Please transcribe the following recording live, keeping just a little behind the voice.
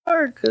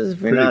part because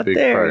if you're not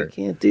there, you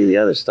can't do the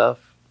other stuff.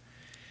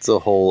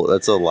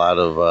 That's a lot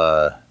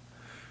of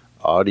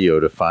audio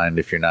to find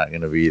if you're not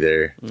going to be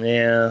there.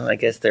 Yeah, I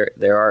guess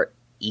there are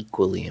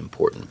equally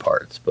important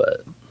parts,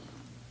 but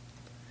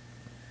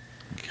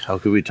how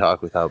could we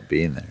talk without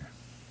being there?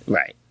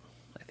 Right.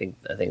 I think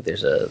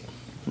there's a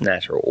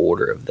natural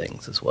order of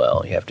things as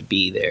well. You have to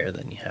be there,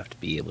 then you have to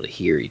be able to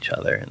hear each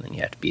other, and then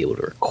you have to be able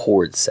to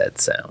record said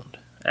sound.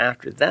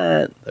 After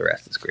that, the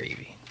rest is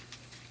gravy.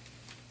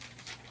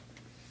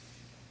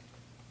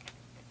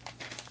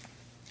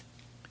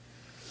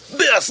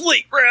 Best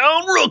late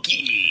round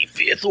rookie,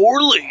 fifth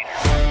or later.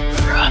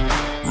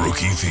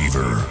 Rookie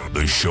Fever,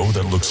 the show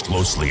that looks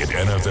closely at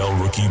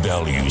NFL rookie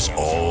values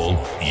all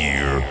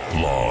year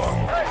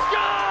long. Let's go!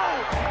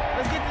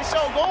 Let's get this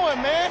show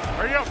going, man.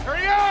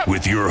 Hurry up!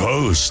 With your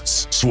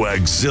hosts,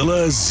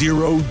 Swagzilla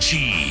Zero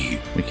G.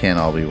 We can't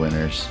all be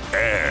winners.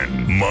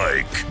 And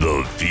Mike,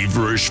 the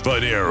Feverish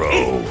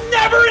Fanero. It's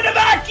never in a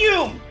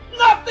vacuum!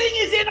 Nothing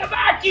is in a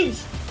vacuum!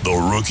 The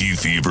Rookie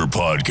Fever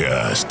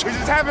Podcast. We're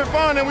just having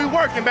fun and we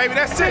working, baby.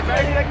 That's it,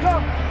 baby. They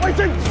come. Wait,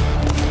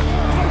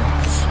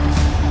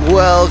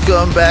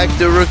 Welcome back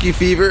to Rookie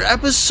Fever,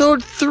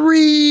 episode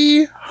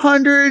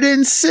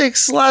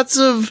 306. Lots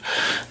of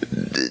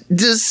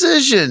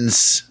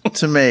decisions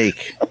to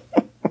make.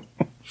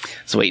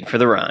 Just waiting for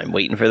the rhyme.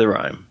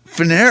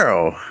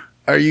 Fanero,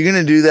 are you going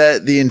to do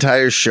that the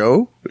entire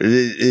show?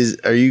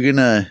 Are you going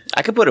to...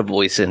 I could put a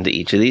voice into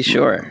each of these,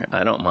 sure.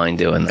 I don't mind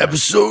doing that.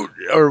 Episode,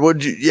 or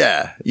would you...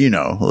 Yeah,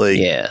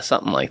 Yeah,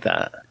 something like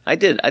that. I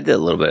did a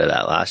little bit of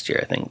that last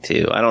year, I think,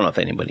 too. I don't know if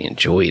anybody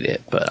enjoyed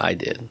it, but I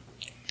did.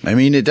 I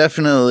mean, it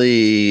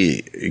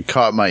definitely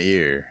caught my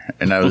ear,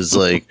 and I was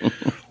like,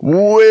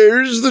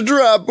 where's the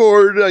drop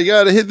board? I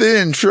gotta hit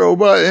the intro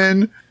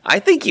button. I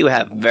think you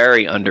have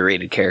very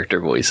underrated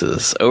character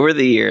voices. Over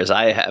the years,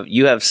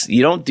 you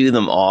don't do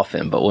them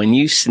often, but when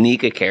you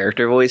sneak a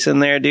character voice in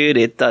there, dude,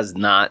 it does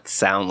not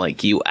sound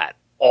like you at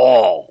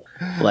all.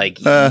 Like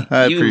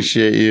I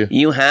appreciate you.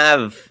 You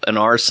have an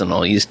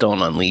arsenal. You just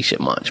don't unleash it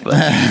much, but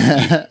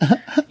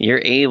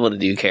you're able to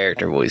do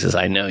character voices.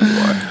 I know you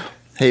are.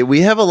 Hey,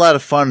 we have a lot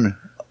of fun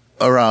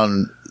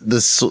around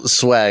the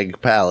Swag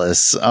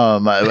Palace.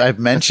 I've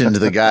mentioned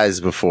the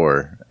guys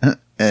before,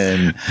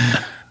 and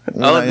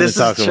this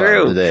is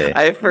true.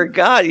 I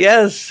forgot.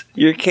 Yes,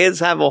 your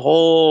kids have a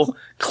whole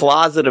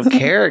closet of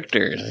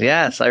characters.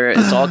 Yes,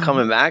 it's all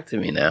coming back to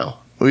me now.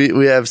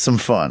 We have some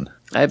fun.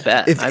 I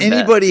bet. If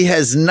anybody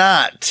has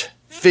not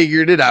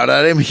figured it out,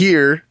 I'm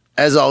here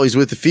as always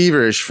with the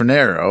Feverish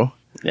Fanero.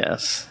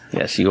 Yes,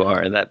 you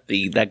are.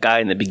 That guy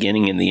in the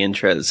beginning in the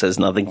intro that says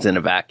nothing's in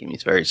a vacuum.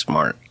 He's very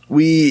smart.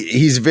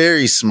 He's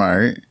very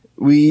smart.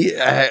 We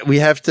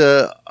have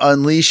to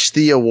unleash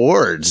the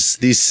awards,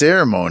 the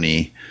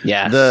ceremony.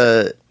 Yeah.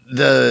 The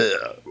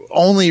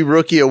only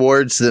rookie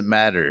awards that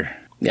matter.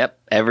 Yep.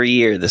 Every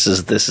year, this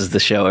is the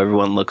show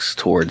everyone looks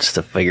towards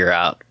to figure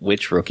out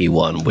which rookie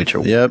won which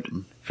award. Yep.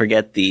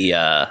 Forget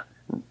the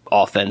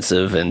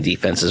offensive and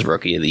defensive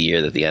rookie of the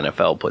year that the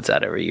NFL puts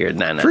out every year.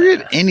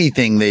 Forget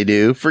anything they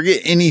do.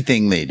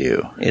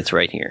 It's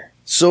right here.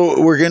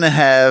 So we're going to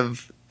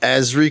have,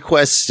 as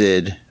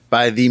requested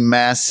by the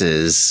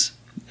masses,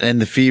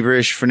 and the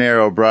Feverish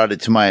Fanero brought it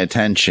to my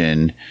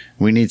attention,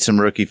 we need some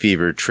Rookie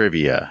Fever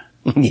trivia.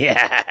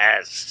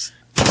 Yes.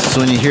 So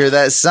when you hear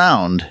that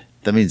sound,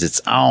 that means it's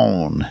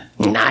on.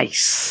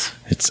 Nice.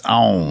 It's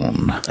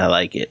on. I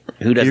like it.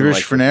 Who doesn't Feverish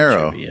like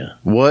Fanero? trivia?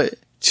 What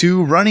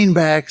two running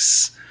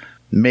backs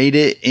made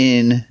it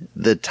in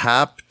the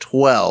top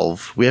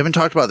 12? We haven't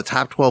talked about the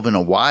top 12 in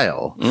a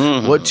while.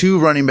 Mm-hmm. What two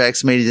running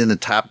backs made it in the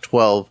top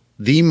 12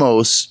 the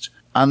most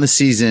on the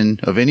season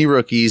of any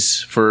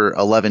rookies for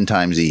 11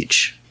 times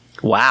each?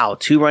 Wow,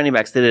 two running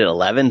backs did it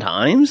 11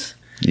 times?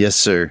 Yes,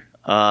 sir.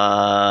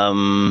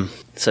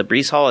 So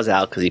Breece Hall is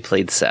out because he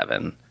played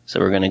 7.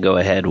 So we're going to go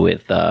ahead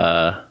with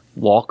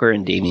Walker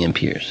and Dameon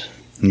Pierce.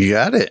 You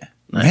got it.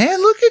 Nice.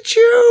 Man, look at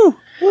you.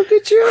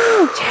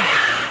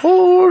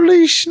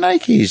 Holy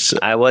shnikes.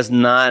 I was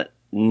not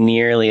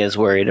nearly as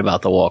worried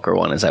about the Walker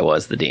one as I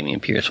was the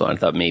Dameon Pierce one. I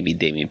thought maybe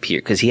Dameon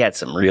Pierce, because he had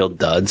some real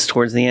duds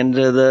towards the end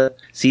of the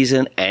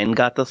season and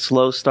got the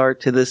slow start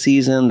to the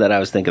season, that I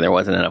was thinking there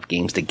wasn't enough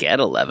games to get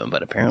 11,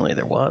 but apparently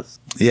there was.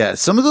 Yeah,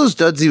 some of those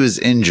duds he was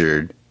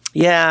injured.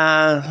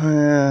 Yeah.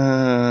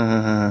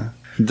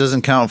 It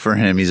doesn't count for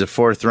him. He's a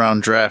 4th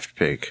round draft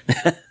pick.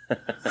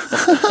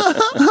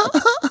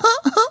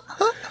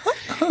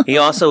 He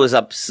also was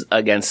up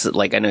against,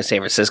 like, I know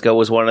San Francisco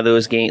was one of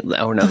those games.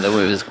 Oh, no,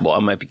 I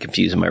might be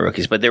confusing my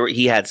rookies. But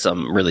he had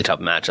some really tough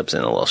matchups in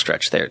a little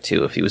stretch there,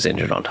 too, if he was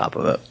injured on top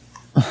of it.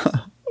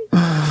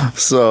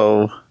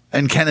 So,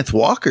 and Kenneth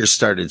Walker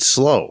started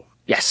slow.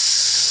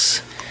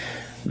 Yes.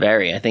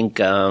 Very. I think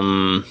he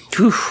had,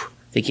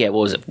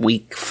 what was it,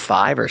 week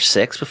 5 or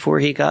 6 before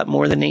he got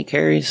more than 8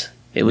 carries?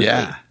 It was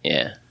yeah.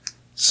 Yeah.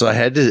 So I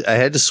had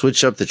to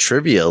switch up the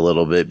trivia a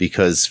little bit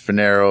because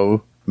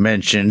Fanero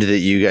mentioned that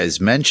you guys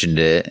mentioned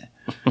it.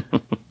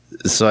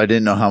 So I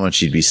didn't know how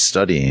much you'd be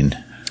studying.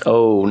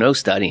 Oh, no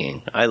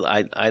studying.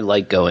 I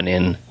like going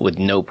in with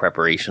no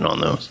preparation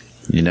on those.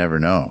 You never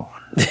know.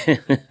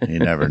 You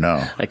never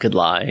know. I could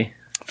lie.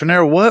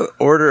 Finero, what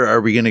order are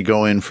we going to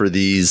go in for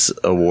these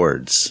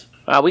awards?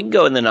 We can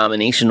go in the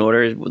nomination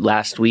order.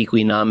 Last week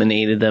we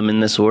nominated them in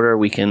this order.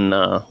 We can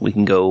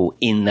go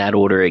in that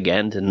order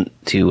again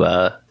to do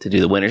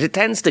the winners. It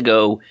tends to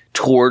go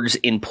towards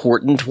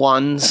important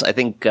ones. I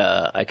think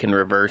I can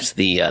reverse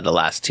the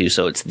last two,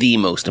 so it's the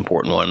most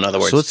important one. In other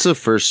words, so what's the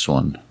first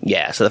one?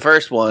 Yeah, so the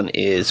first one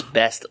is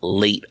best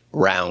late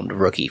round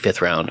rookie,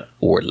 5th round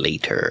or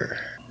later.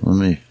 Let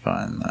me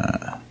find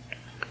that.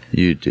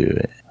 You do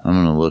it. I'm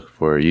gonna look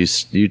for it. You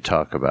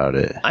talk about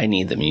it. I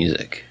need the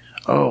music.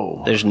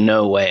 Oh, there's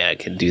no way I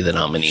could do the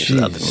nominees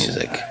without the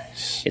music.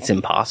 It's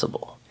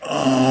impossible.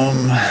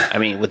 I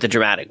mean, with the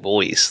dramatic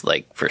voice,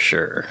 like, for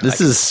sure. This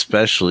is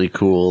especially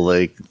cool,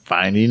 like,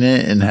 finding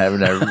it and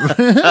having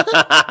everybody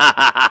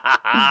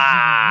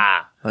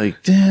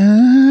like,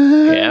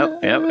 yep.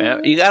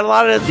 You got a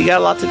lot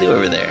to do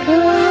over there.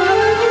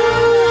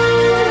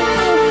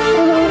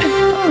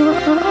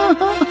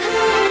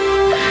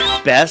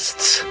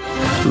 Best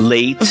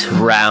late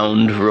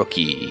round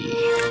rookie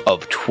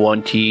of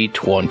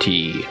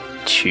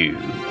 2022.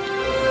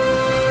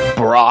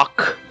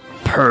 Brock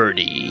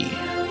Purdy.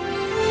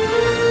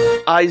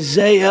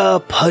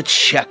 Isaiah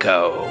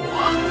Pacheco.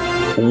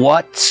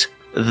 What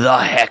the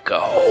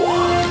hecko?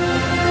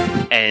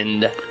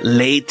 And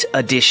late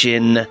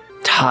addition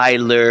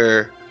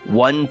Tyler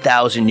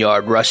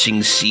 1,000-yard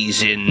rushing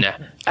season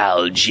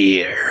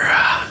Algier.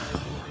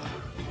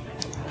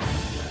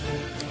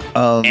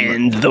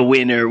 And the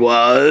winner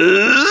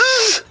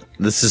was...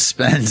 The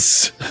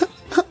suspense.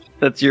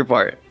 That's your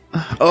part.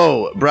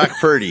 Oh, Brock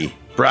Purdy.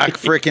 Brock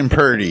frickin'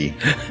 Purdy.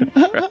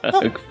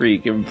 Brock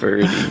freaking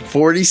Purdy.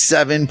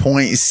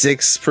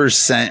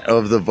 47.6%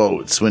 of the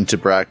votes went to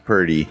Brock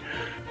Purdy,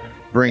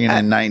 bringing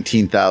in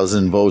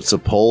 19,000 votes a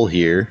poll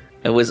here.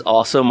 It was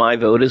also my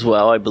vote as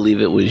well. I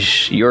believe it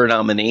was your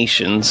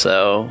nomination,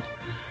 so...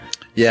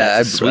 Yeah,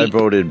 I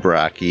voted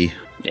Brocky.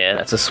 Yeah,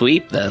 that's a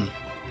sweep then.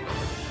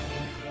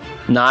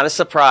 Not a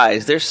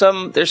surprise. There's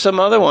some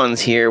other ones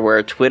here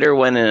where Twitter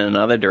went in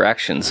another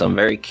direction, so I'm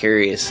very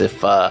curious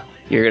if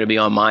you're going to be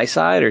on my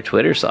side or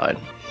Twitter's side.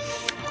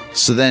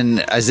 So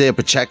then Isaiah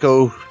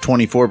Pacheco,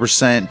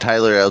 24%,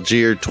 Tyler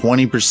Algier,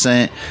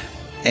 20%,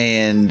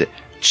 and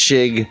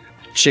Chigo,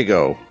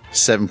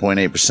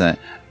 7.8%.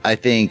 I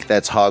think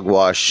that's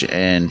hogwash,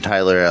 and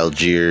Tyler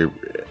Algier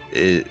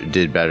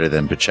did better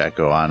than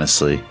Pacheco,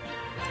 honestly.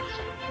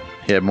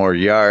 He had more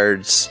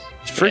yards.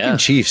 Freaking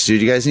Chiefs, dude!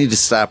 You guys need to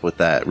stop with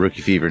that,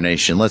 Rookie Fever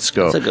Nation. Let's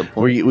go. That's a good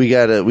point. We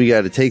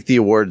gotta take the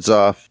awards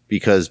off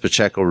because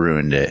Pacheco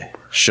ruined it.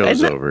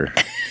 Show's over.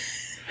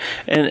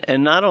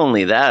 And not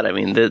only that, I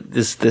mean,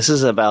 this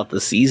is about the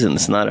season.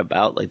 It's not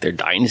about like their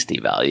dynasty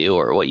value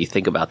or what you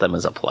think about them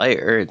as a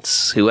player.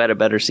 It's who had a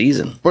better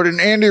season. But in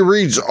Andy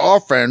Reid's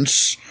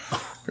offense,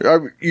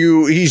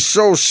 he's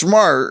so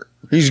smart.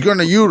 He's going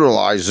to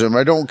utilize them.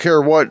 I don't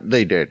care what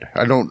they did.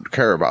 I don't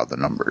care about the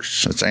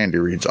numbers. It's Andy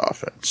Reid's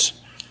offense.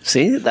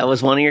 See, that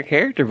was one of your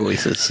character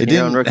voices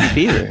here on Rookie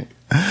Fever.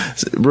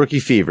 Rookie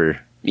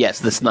Fever. Yes,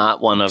 that's not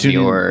one of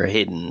your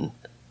hidden.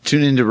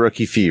 Tune into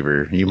Rookie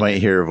Fever. You might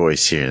hear a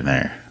voice here and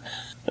there.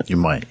 You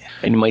might.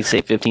 And you might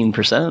say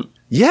 15%.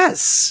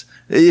 Yes.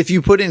 If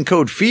you put in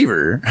code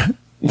FEVER.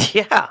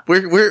 Yeah.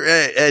 We're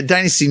at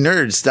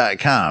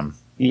dynastynerds.com.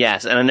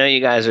 Yes, and I know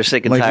you guys are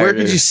sick and tired. Where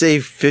could you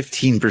save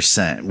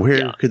 15%?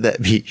 Where could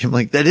that be? I'm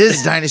like, that is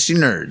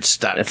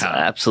dynastynerds.com. That's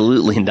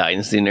absolutely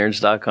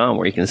dynastynerds.com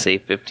where you can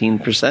save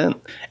 15%.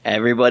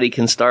 Everybody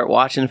can start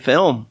watching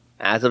film.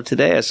 As of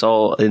today, I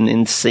saw an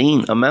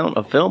insane amount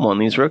of film on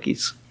these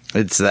rookies.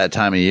 It's that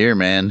time of year,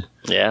 man.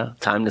 Yeah,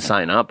 time to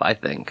sign up, I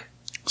think.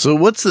 So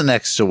what's the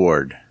next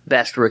award?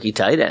 Best rookie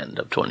tight end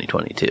of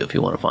 2022, if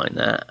you want to find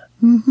that.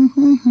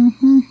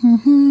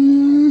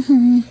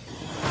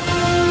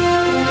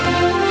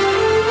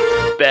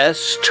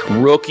 Best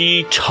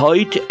rookie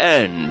tight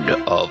end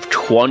of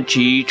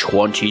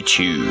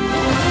 2022.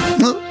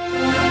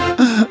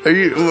 What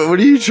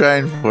are you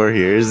trying for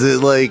here? Is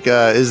it like,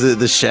 is it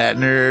the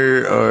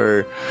Shatner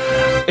or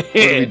what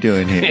are we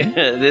doing here?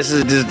 This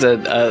is just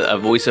a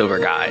voiceover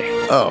guy.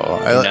 Oh,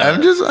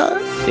 I'm just...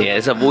 yeah,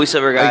 it's a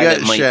voiceover guy. I got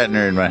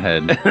Shatner in my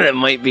head. That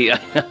might be...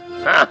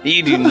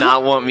 You do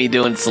not want me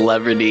doing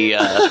celebrity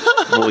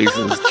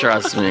voices,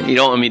 trust me. You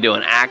don't want me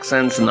doing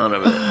accents, none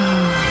of it.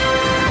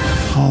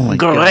 Oh my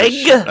Greg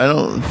gosh. I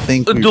don't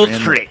think we ran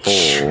the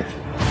poll.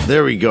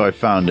 There we go, I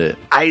found it.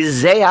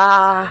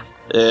 Isaiah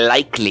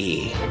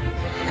Likely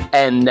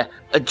and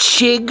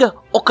Chig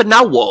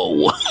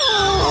Okinawa.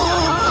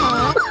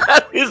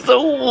 That is the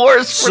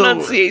worst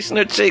pronunciation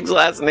of Chig's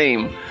last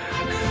name.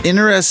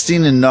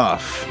 Interesting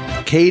enough,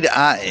 Cade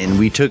Otton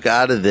we took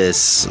out of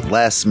this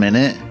last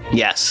minute.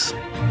 Yes.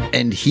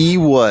 And he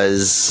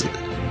was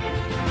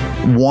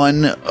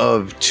one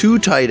of two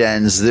tight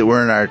ends that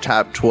were in our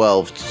top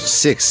 12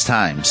 6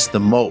 times, the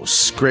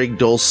most. Greg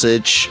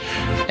Dulcich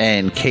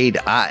and Cade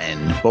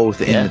Otton,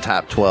 both in the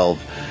top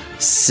 12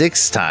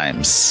 6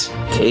 times.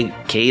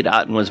 Cade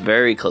Otton was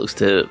very close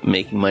to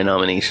making my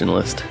nomination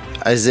list.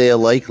 Isaiah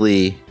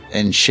Likely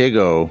and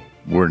Chigo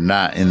were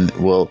not in.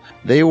 Well,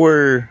 they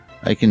were.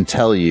 I can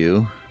tell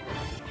you.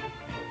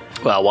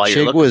 Well, while you're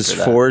Chig looking was for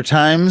that. 4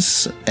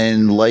 times,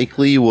 and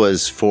Likely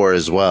was 4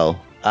 as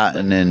well.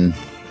 And then,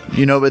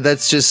 but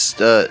that's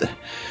just.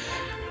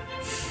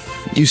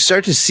 You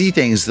start to see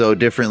things, though,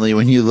 differently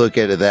when you look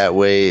at it that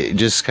way.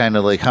 Just kind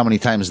of like how many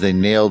times they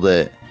nailed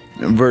it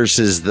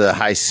versus the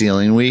high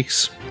ceiling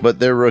weeks. But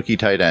they're rookie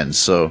tight ends,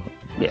 so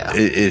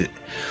Yeah.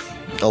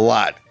 A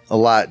lot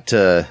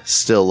to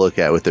still look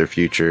at with their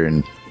future.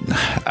 And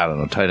I don't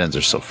know, tight ends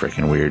are so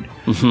freaking weird.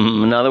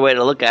 Another way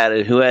to look at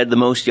it, who had the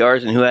most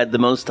yards and who had the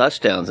most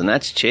touchdowns, and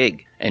that's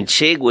Chig. And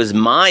Chig was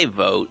my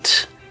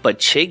vote, but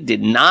Chig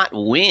did not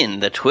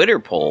win the Twitter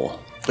poll.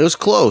 It was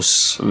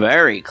close.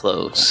 Very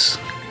close.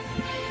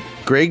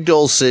 Greg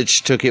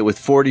Dulcich took it with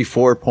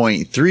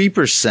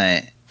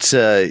 44.3%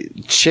 to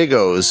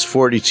Chigo's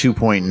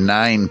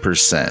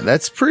 42.9%.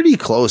 That's pretty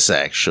close,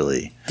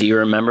 actually. Do you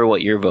remember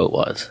what your vote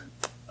was?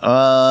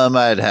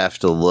 I'd have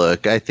to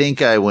look. I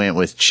think I went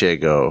with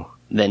Chigo.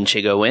 Then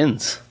Chigo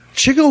wins.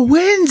 Chigo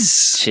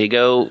wins!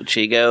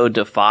 Chigo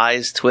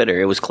defies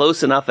Twitter. It was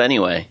close enough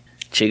anyway.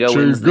 Chigo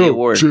wins the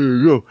award.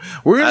 Chigo.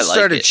 We're going to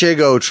start a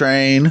Chigo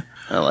train.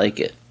 I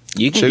like it.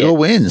 You can Chigo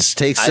wins.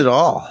 Takes it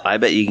all. I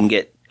bet you can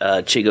get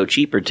Chigo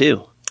cheaper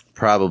too.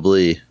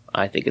 Probably.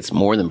 I think it's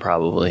more than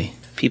probably.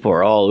 People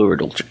are all over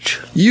Dulcich.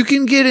 You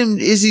can get him.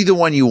 Is he the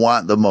one you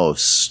want the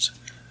most?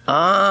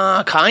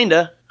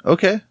 Kinda.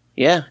 Okay.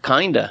 Yeah,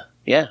 kinda.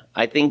 Yeah.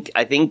 I think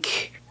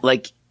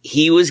like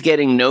he was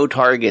getting no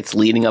targets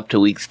leading up to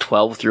weeks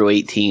 12 through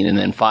 18, and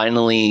then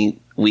finally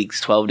weeks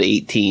 12 to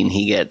 18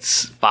 he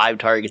gets 5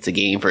 targets a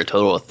game for a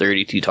total of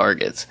 32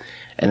 targets.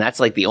 And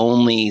that's like the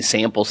only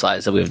sample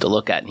size that we have to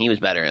look at, and he was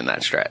better in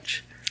that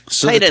stretch.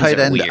 So the tight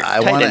end I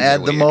want to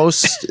add the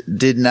most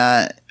did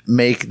not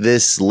make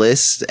this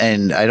list,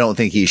 and I don't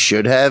think he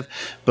should have,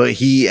 but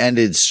he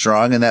ended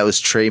strong, and that was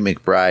Trey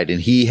McBride,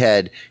 and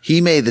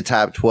he made the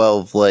top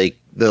 12 like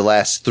the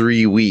last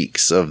 3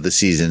 weeks of the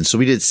season. So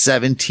we did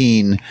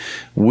 17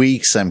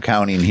 weeks, I'm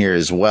counting here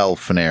as well,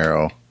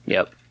 Finero.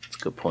 Yep, that's a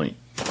good point.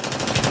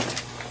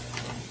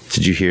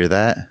 Did you hear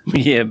that?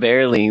 Yeah,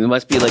 barely. It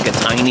must be like a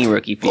tiny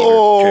rookie fever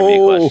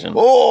trivia question.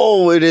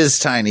 Oh, it is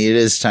tiny. It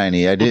is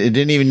tiny. It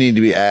didn't even need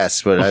to be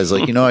asked, but I was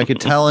like, I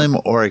could tell him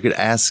or I could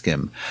ask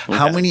him. Okay.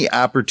 How many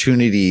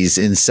opportunities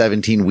in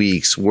 17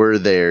 weeks were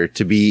there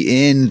to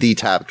be in the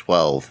top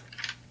 12?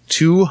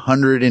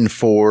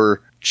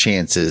 204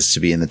 chances to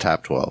be in the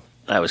top 12.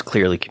 I was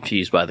clearly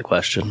confused by the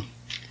question.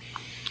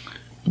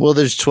 Well,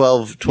 there's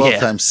 12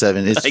 times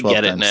 7 is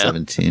 12 times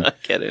 17. I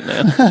get it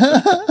now.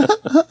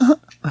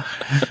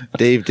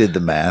 Dave did the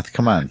math.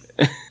 Come on.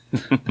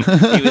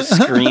 He was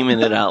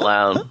screaming it out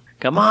loud.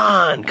 Come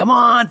on,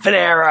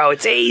 Finero.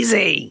 It's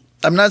easy.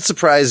 I'm not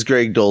surprised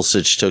Greg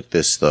Dulcich took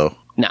this, though.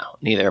 No,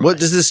 neither am What I.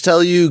 does this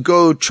tell you?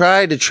 Go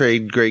try to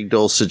trade Greg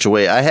Dulcich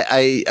away.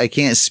 I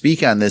can't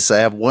speak on this. I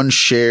have 1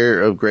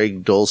 share of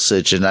Greg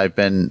Dulcich, and I've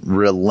been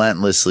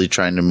relentlessly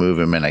trying to move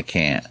him, and I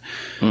can't.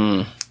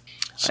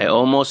 I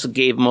almost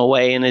gave him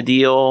away in a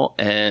deal,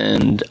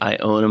 and I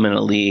own him in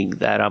a league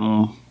that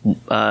I'm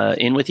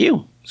in with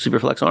you,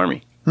 Superflex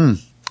Army.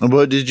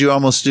 What did you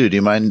almost do? Do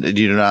you mind? Do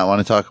you not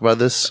want to talk about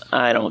this?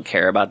 I don't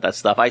care about that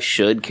stuff. I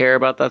should care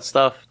about that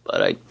stuff,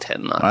 but I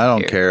tend not to I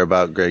don't care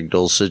about Greg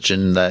Dulcich,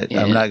 and that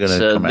I'm not going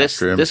to come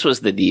after him. This was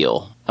the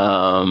deal.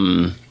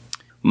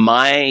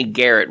 My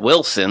Garrett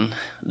Wilson,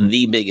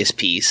 the biggest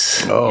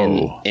piece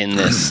in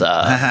this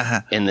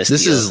in this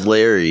This deal. is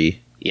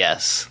Larry.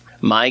 Yes.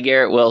 My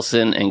Garrett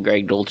Wilson and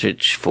Greg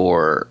Dulcich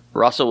for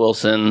Russell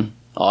Wilson,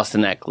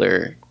 Austin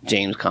Eckler,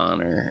 James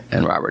Conner,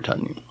 and Robert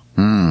Tonyan.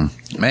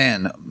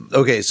 Man.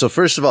 Okay, so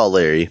first of all,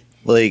 Larry,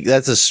 like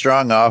that's a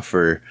strong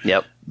offer.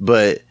 Yep.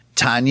 But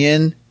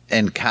Tonyan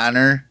and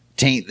Connor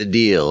taint the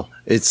deal.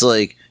 It's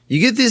like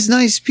you get these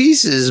nice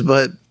pieces,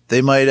 but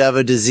they might have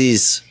a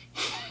disease.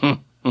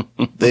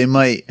 They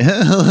might,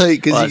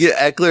 like, because you get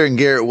Eckler and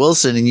Garrett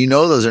Wilson, and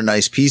those are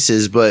nice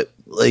pieces, but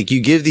like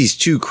you give these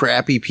 2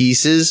 crappy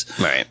pieces,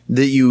 Right.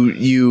 That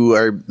you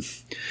are,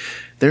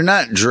 they're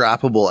not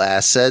droppable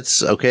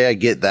assets. Okay, I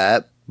get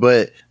that.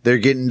 But they're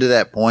getting to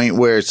that point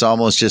where it's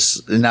almost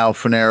just now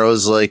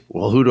Finero's like,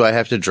 well, who do I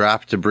have to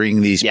drop to bring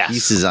these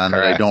pieces on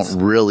that I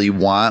don't really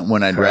want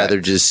when I'd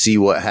rather just see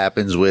what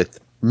happens with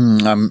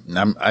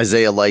I'm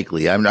Isaiah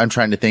Likely. I'm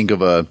trying to think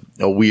of a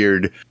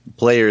weird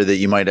player that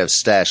you might have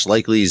stashed.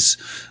 Likely's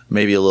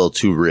maybe a little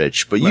too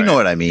rich, but you know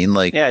what I mean.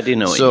 Like, yeah, I do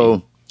know what you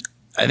mean.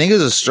 I think it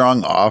was a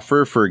strong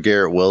offer for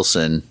Garrett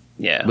Wilson.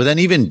 Yeah. But then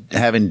even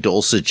having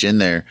Dulcich in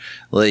there,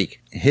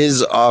 like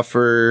his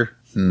offer,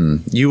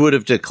 you would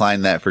have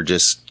declined that for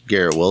just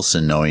Garrett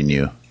Wilson knowing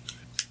you.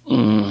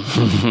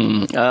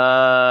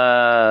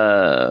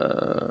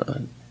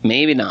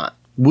 Maybe not.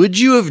 Would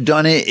you have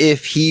done it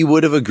if he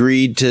would have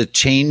agreed to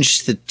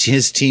change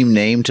his team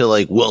name to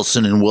like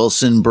Wilson and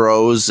Wilson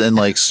Bros and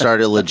like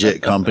start a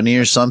legit company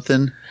or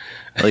something?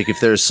 Like if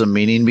there's some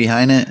meaning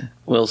behind it?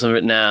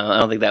 Wilson, no, I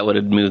don't think that would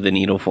have moved the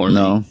needle for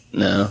me.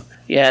 No.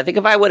 Yeah, I think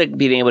if I would have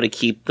been able to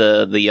keep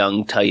the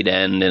young tight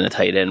end and a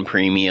tight end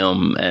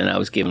premium, and I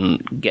was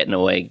getting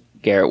away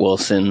Garrett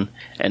Wilson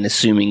and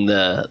assuming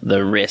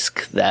the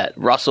risk that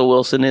Russell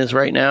Wilson is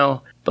right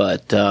now,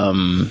 but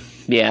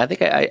yeah, I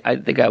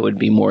think I would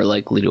be more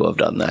likely to have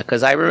done that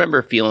because I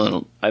remember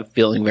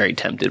feeling very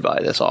tempted by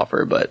this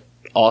offer, but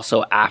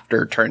also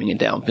after turning it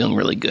down, feeling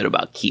really good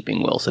about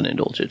keeping Wilson and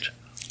Dulcich.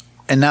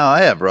 And now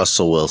I have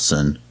Russell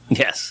Wilson.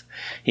 Yes.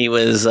 He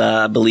was,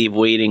 I believe,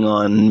 waiting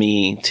on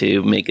me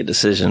to make a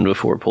decision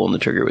before pulling the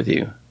trigger with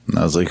you. And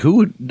I was like,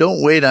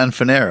 don't wait on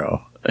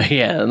Finero.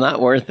 Yeah,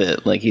 not worth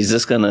it. Like, he's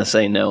just going to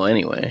say no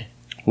anyway.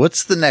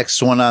 What's the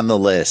next one on the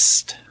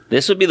list?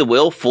 This would be the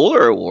Will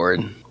Fuller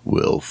Award.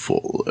 Will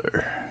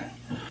Fuller.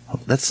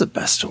 That's the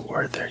best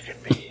award there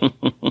could be.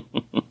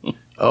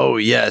 Oh,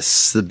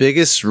 yes. The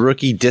biggest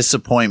rookie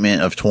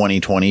disappointment of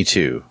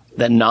 2022.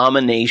 The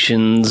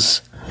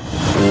nominations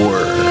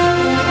were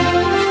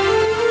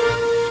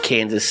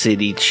Kansas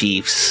City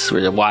Chiefs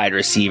with the wide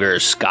receiver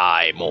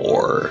Sky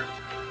Moore.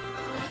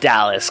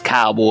 Dallas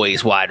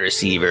Cowboys wide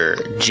receiver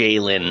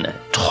Jalen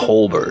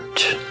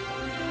Tolbert.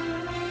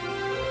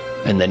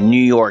 And the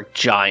New York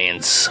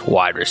Giants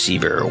wide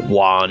receiver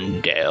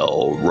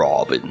Wan'Dale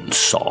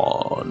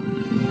Robinson.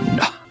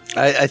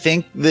 I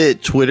think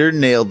that Twitter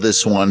nailed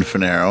this one,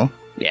 Finero.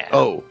 Yeah.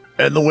 Oh,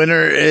 and the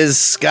winner is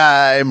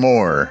Sky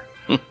Moore.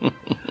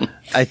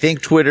 I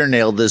think Twitter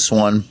nailed this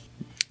one.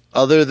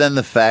 Other than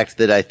the fact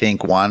that I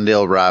think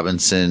Wan'Dale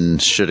Robinson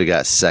should have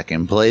got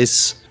second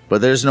place.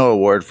 But there's no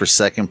award for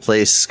second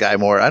place, Sky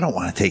Moore. I don't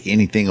want to take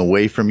anything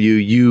away from you.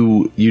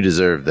 You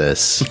deserve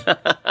this.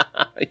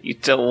 You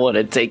don't want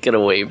to take it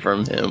away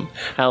from him.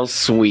 How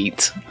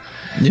sweet.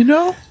 You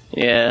know?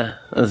 Yeah,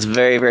 that's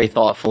very, very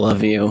thoughtful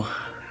of you.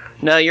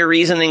 No, your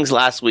reasonings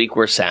last week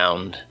were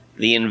sound.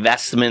 The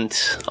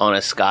investment on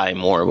a Sky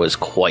Moore was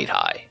quite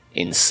high.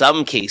 In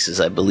some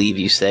cases, I believe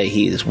you say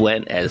he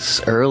went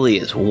as early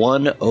as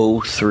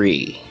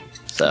 103.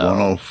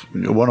 So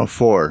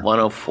 104.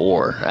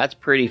 104. That's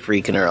pretty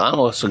freaking early. I'm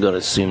also going to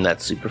assume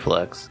that's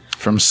Superflex.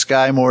 From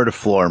Sky Moore to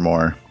Floor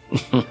Moore.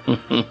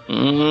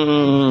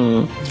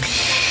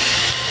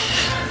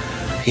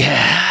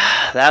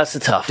 Yeah, that was a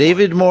tough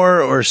David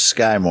Moore or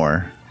Sky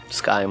Moore?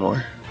 Sky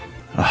Moore.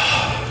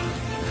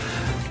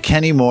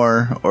 Kenny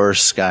Moore or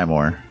Sky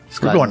Moore?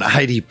 We're going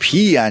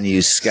IDP on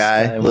you,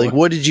 Sky. Like,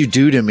 what did you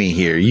do to me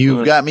here?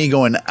 You've got me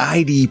going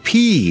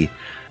IDP.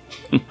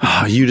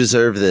 Oh, you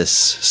deserve this,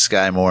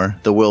 Sky Moore.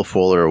 The Will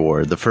Fuller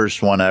Award. The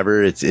first one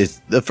ever. It's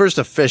the first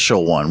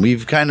official one.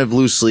 We've kind of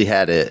loosely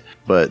had it,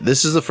 but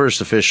this is the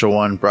first official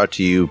one brought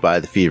to you by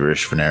the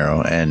Feverish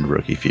Finero and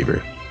Rookie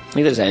Fever.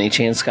 Think there's any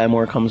chance Sky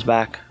Moore comes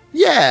back?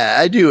 Yeah,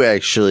 I do,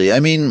 actually.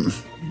 I mean,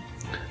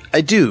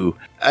 I do.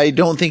 I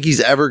don't think he's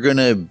ever going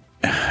to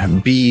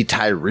be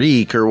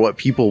Tyreek or what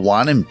people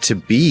want him to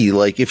be.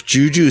 Like, if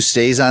Juju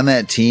stays on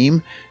that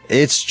team,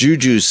 it's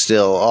Juju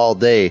still all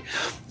day.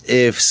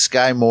 If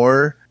Sky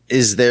Moore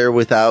is there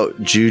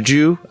without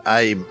Juju,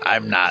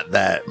 I'm not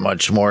that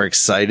much more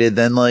excited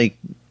than but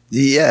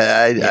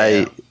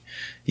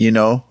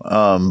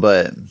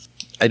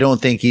I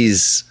don't think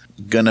he's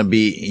gonna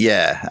be.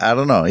 I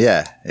don't know.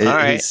 All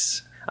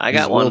right. I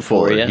got one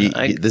for you.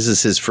 This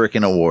is his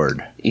freaking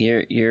award.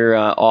 You're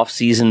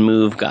off-season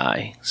move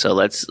guy. So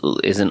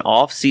is an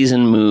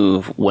off-season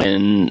move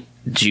when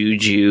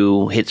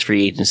Juju hits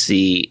free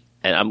agency,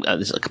 and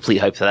this is a complete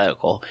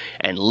hypothetical,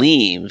 and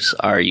leaves.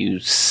 Are you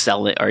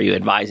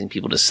advising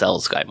people to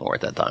sell Sky Moore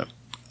at that time?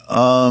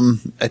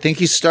 I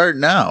think you start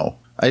now.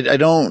 I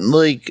don't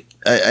like.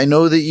 I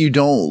know that you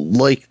don't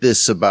like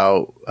this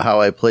about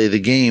how I play the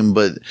game,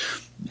 but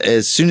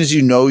as soon as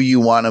you know you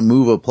want to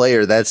move a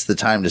player, that's the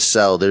time to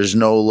sell. There's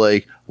no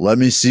let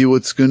me see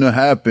what's going to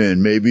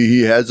happen. Maybe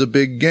he has a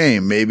big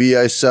game. Maybe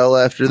I sell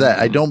after that.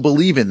 I don't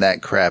believe in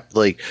that crap.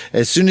 Like,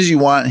 as soon as you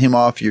want him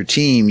off your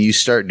team, you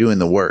start doing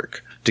the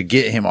work to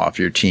get him off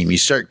your team. You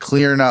start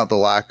clearing out the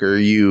locker.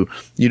 You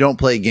don't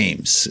play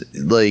games.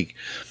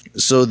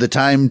 So the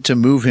time to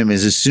move him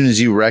is as soon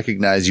as you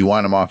recognize you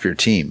want him off your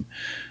team.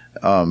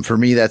 For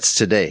me, that's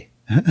today.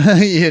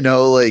 It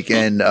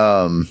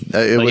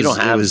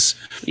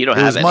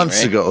was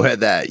months ago at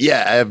that.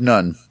 Yeah, I have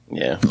none.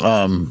 Yeah.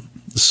 To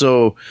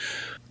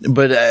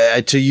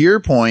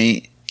your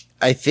point,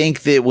 I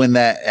think that when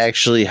that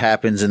actually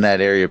happens in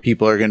that area,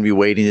 people are going to be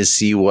waiting to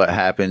see what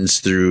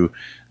happens through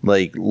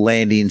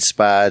landing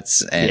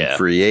spots and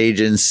free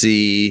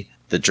agency,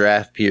 the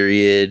draft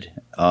period.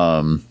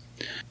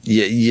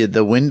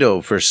 The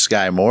window for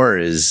Sky Moore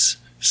is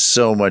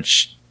so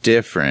much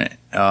different.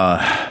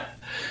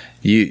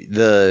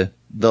 The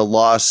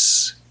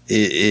loss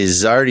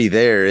is already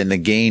there and the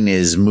gain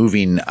is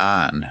moving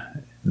on.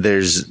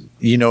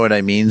 You know what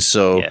I mean?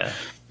 So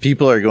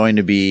people are going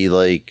to be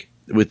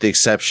with the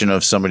exception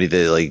of somebody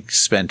that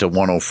spent a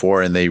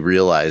 104 and they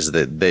realize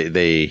that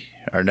they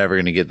are never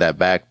going to get that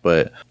back.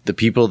 But the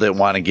people that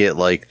want to get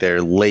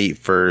their late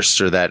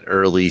first or that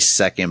early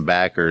second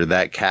back or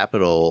that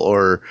capital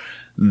or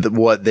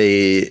what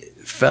they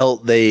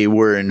felt they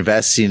were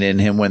investing in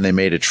him when they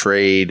made a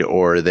trade,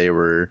 or they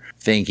were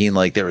thinking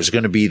like there was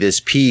going to be this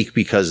peak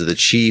because of the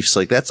Chiefs.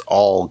 Like, that's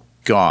all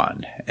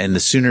gone. And the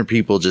sooner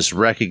people just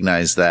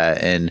recognize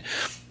that and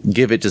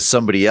give it to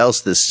somebody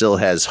else that still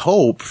has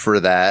hope for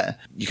that,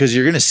 because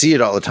you're going to see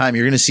it all the time.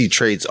 You're going to see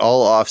trades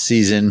all off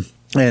season.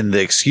 And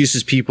the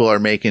excuses people are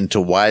making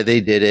to why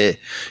they did it,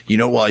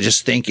 well, I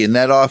just think in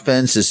that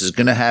offense, this is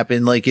going to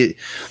happen. Like, you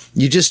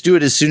just do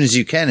it as soon as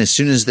you can. As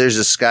soon as there's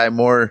a Sky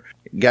Moore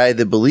guy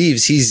that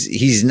believes,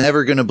 he's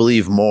never going to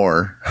believe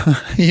more.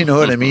 You know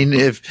what I mean?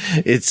 If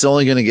it's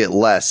only going to get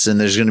less, and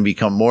there's going to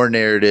become more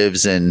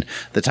narratives, and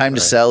the time to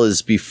sell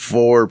is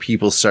before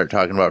people start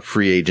talking about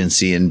free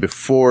agency, and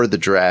before the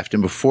draft,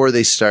 and before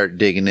they start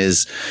digging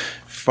as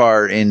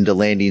far into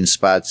landing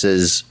spots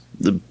as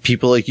the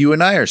people like you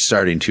and I are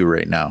starting to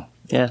right now.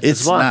 Yeah,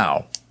 it's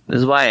now. This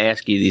is why I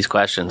ask you these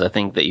questions. I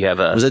think that you have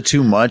a... Was it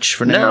too much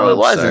for now? No, it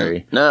wasn't.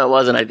 Sorry. No, it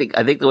wasn't. I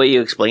think the way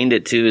you explained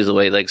it too is the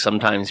way, like,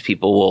 sometimes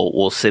people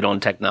will sit on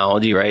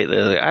technology, right?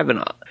 They're like, I have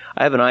an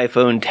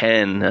iPhone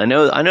 10. I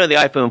know the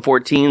iPhone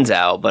 14's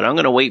out, but I'm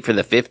going to wait for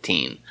the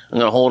 15. I'm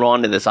going to hold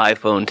on to this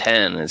iPhone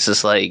 10. It's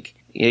just like,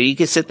 you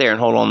can sit there and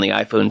hold on to the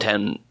iPhone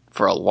 10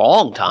 for a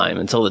long time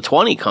until the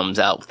 20 comes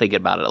out, thinking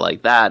about it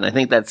like that. And I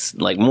think that's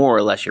like more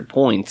or less your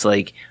points.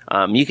 Like,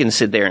 you can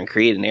sit there and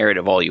create a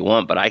narrative all you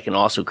want, but I can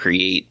also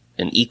create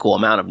an equal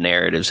amount of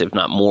narratives, if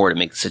not more, to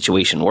make the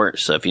situation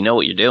worse. So if you know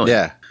what you're doing,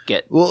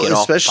 get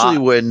especially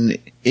when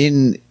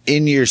in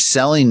your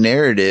selling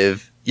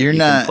narrative, you're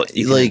not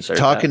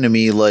talking to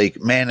me like,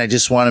 man, I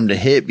just want him to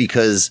hit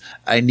because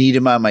I need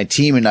him on my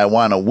team and I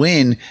want to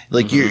win.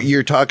 Like,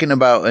 you're talking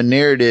about a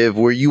narrative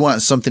where you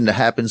want something to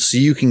happen so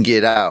you can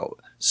get out.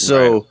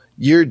 So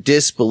your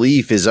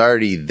disbelief is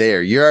already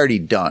there. You're already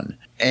done.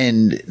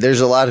 And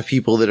there's a lot of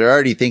people that are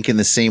already thinking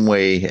the same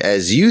way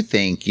as you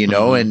think,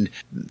 and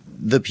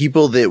the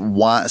people that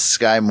want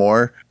Sky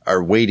Moore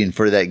are waiting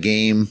for that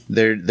game.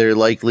 They're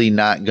likely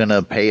not going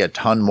to pay a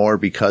ton more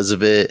because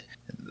of it.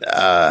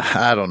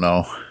 I don't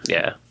know.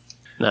 Yeah.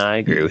 No, I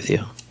agree with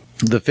you.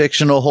 The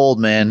fictional hold,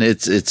 man,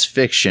 it's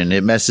fiction.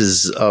 It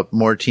messes up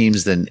more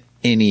teams than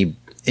any.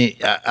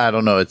 I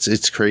don't know.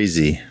 It's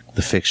crazy.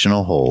 The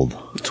fictional hold.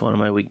 It's one of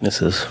my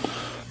weaknesses.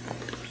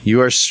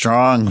 You are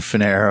strong,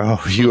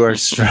 Finero. You are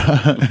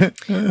strong.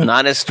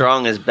 Not as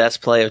strong as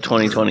best play of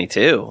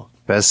 2022.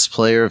 Best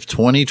player of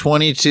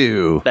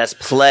 2022. Best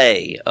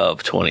play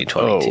of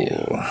 2022.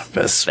 Oh,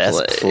 best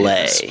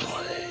play.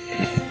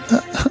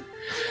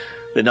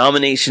 The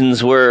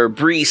nominations were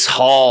Breece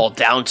Hall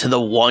down to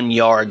the 1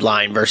 yard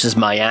line versus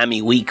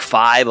Miami Week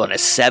 5 on a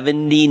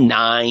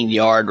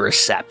 79-yard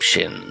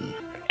reception.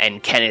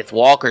 And Kenneth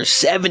Walker's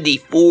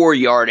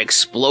 74-yard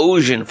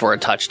explosion for a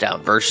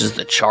touchdown versus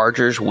the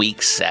Chargers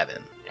Week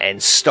 7.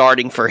 And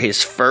starting for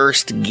his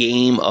first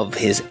game of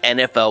his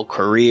NFL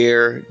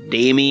career,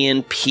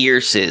 Dameon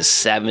Pierce's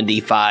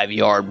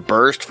 75-yard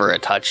burst for a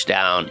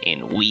touchdown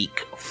in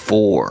Week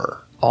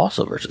 4.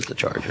 Also versus the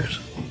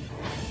Chargers.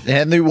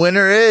 And the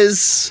winner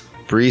is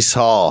Breece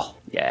Hall.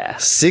 Yeah.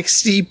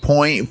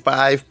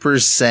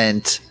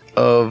 60.5%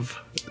 of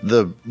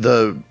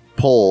the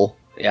poll.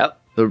 Yep.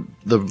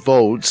 The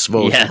votes,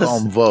 yes. We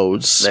call them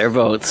votes. Their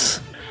votes.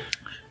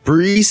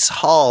 Breece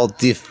Hall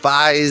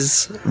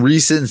defies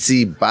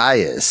recency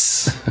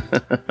bias.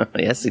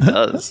 Yes, he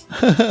does.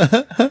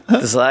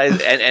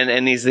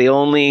 and he's the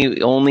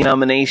only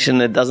nomination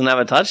that doesn't have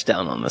a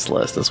touchdown on this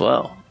list as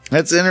well.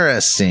 That's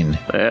interesting.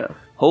 Yeah.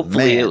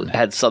 Hopefully it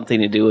had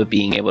something to do with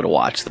being able to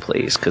watch the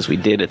plays, because we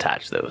did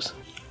attach those.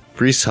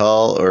 Breece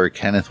Hall or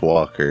Kenneth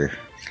Walker?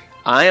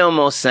 I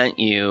almost sent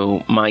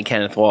you my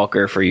Kenneth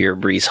Walker for your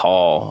Breece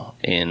Hall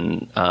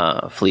in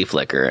Flea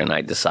Flicker, and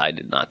I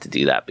decided not to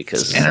do that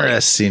because it's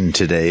interesting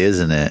today,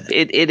 isn't it?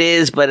 It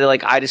is, but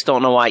I just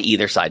don't know why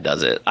either side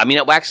does it. I mean,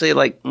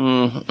 actually,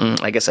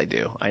 I guess I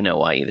do. I know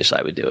why either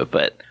side would do it,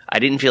 but I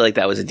didn't feel like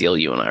that was a deal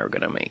you and I were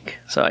going to make.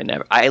 So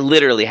I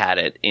literally had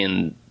it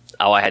in.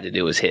 All I had to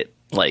do was hit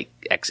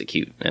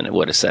execute, and it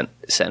would have sent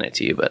it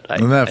to you. But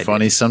isn't that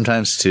funny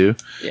sometimes too?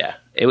 Yeah.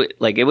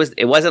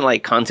 It wasn't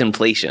like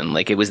contemplation.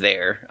 Like, it was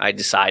there. I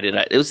decided.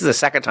 It was the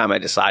second time I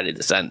decided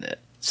to send it.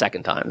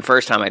 Second time. The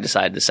first time I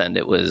decided to send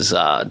it was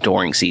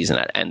during season,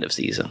 at end of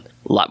season.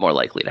 A lot more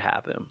likely to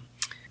happen.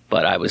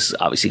 But I was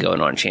obviously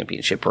going on a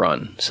championship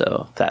run,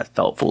 so that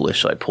felt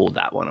foolish. So I pulled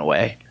that one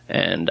away,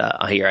 and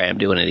here I am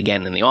doing it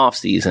again in the off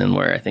season,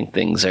 where I think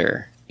things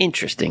are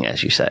interesting,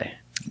 as you say.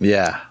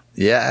 Yeah.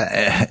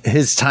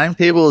 His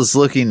timetable is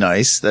looking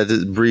nice. That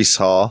is Breece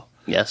Hall.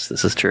 Yes,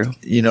 this is true.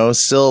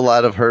 Still a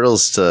lot of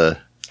hurdles to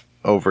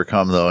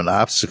overcome, though, and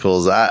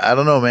obstacles. I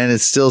don't know, man.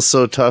 It's still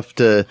so tough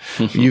to.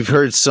 You've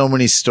heard so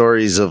many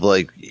stories of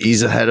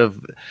he's ahead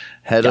of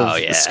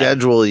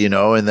schedule,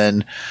 and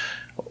then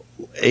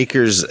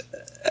Akers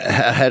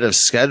ahead of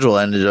schedule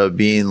ended up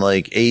being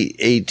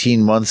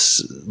 18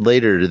 months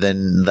later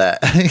than that.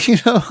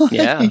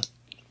 Yeah.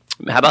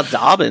 How about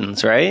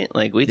Dobbins, right?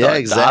 We thought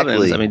exactly.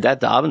 Dobbins. I mean,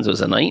 that Dobbins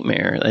was a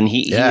nightmare, and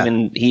he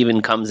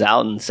even comes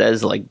out and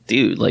says,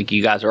 dude,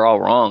 you guys are all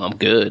wrong. I'm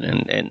good,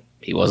 and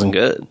he wasn't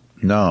good.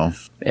 No.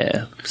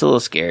 Yeah, it's a little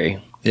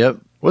scary. Yep.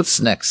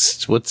 What's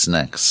next?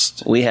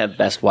 We have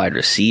best wide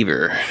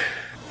receiver.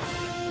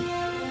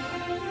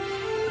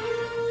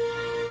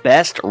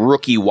 Best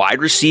rookie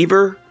wide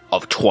receiver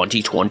of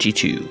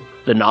 2022.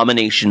 The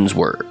nominations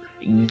were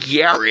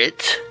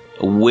Garrett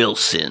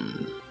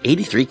Wilson,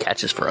 83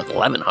 catches for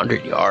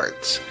 1,100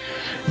 yards.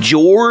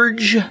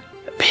 George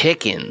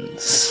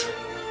Pickens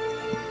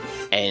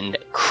and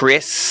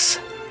Chris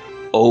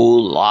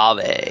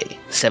Olave,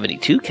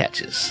 72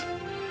 catches,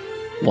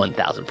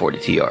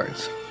 1,042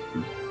 yards.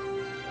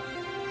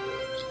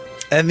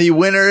 And the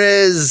winner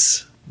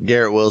is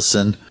Garrett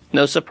Wilson.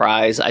 No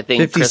surprise. I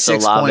think Chris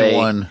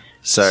Olave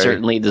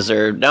certainly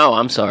deserved. No,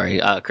 I'm sorry.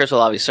 Chris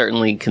Olave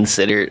certainly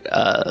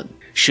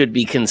should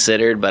be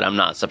considered, but I'm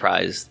not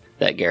surprised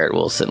that Garrett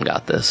Wilson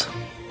got this.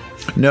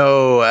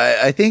 No,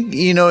 I think,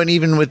 and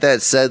even with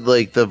that said,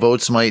 like, the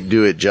votes might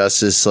do it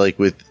justice, like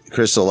with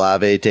Chris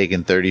Olave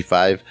taking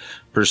 35%.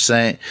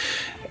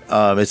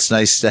 It's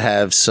nice to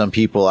have some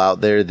people out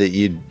there that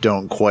you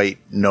don't quite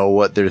know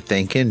what they're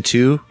thinking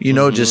too,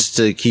 just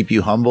to keep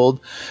you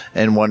humbled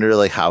and wonder,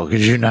 like, how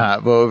could you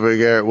not vote for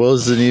Garrett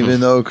Wilson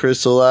even though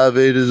Chris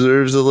Olave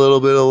deserves a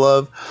little bit of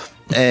love?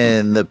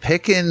 And the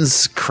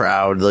Pickens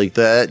crowd, like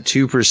that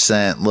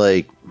 2%,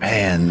 like,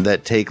 man,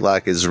 that take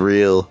lock is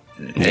real.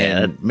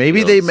 Yeah, and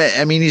maybe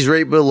he's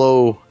right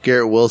below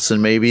Garrett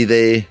Wilson. Maybe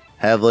they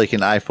have like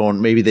an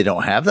iPhone. Maybe they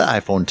don't have the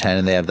iPhone 10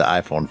 and they have the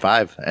iPhone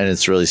 5 and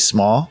it's really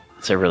small.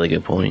 That's a really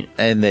good point.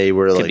 And they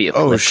were like,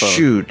 oh,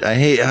 shoot, I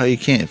hate how you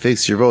can't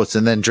fix your votes.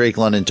 And then Drake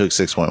London took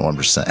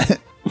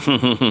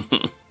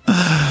 6.1%.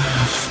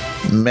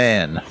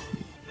 Man,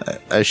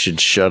 I should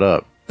shut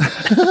up.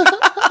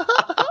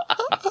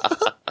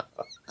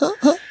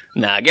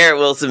 Nah, Garrett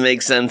Wilson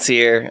makes sense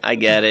here. I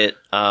get it.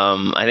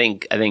 I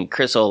think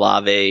Chris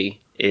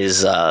Olave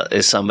is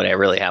somebody I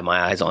really have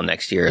my eyes on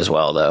next year as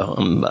well, though.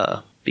 I'm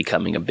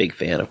becoming a big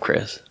fan of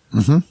Chris.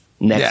 Mm-hmm.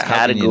 Next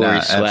category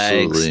swags.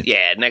 Absolutely.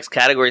 Yeah, next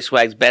category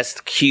swags.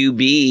 Best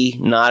QB,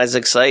 not as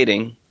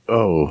exciting.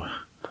 Oh.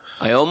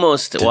 I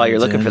almost, while you're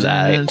looking for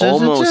that,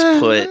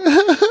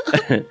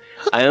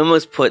 I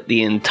almost put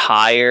the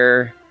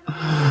entire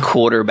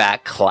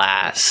quarterback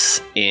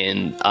class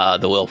in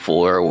the Will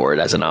Fuller Award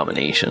as a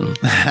nomination.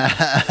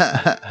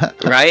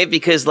 Right?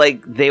 Because,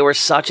 like, they were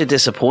such a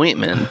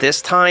disappointment.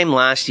 This time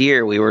last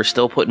year, we were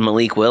still putting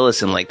Malik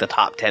Willis in, like, the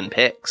top 10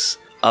 picks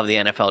of the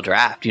NFL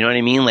draft. You know what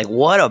I mean? Like,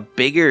 what a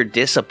bigger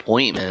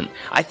disappointment.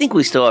 I think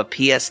we still have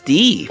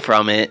PSD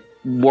from it,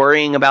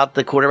 worrying about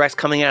the quarterbacks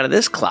coming out of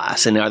this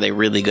class, and are they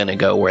really going to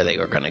go where they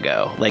were going to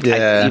go? Like,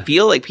 yeah. I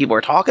feel like people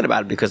are talking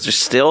about it because they're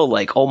still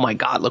like, oh my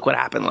God, look what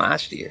happened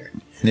last year.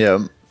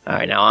 Yeah. All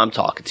right, now I'm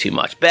talking too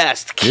much.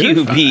 Best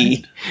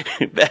QB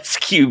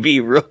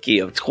rookie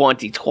of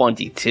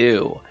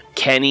 2022,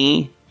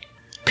 Kenny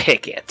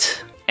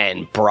Pickett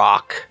and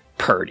Brock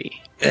Purdy.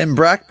 And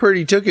Brock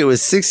Purdy took it with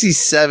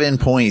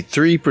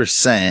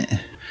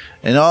 67.3%.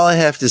 And all I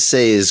have to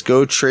say is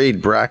go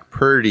trade Brock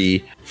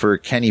Purdy for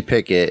Kenny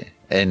Pickett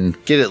and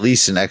get at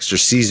least an extra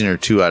season or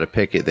two out of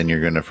Pickett than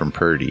you're going to from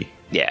Purdy.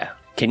 Yeah.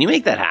 Can you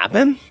make that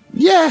happen?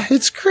 Yeah,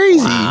 it's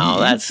crazy. Wow,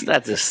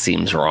 that just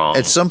seems wrong.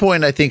 At some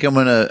point, I think I'm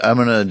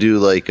gonna do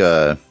like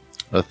a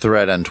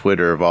thread on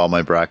Twitter of all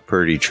my Brock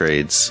Purdy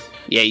trades.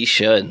 Yeah, you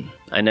should.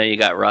 I know you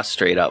got Russ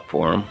straight up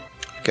for him.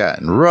 I've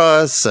gotten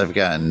Russ. I've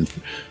gotten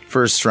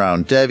first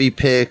round Devy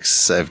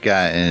picks. I've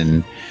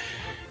gotten.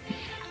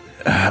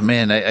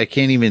 Man, I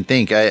can't even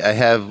think. I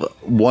have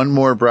one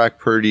more Brock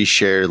Purdy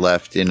share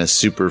left in a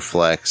super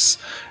flex,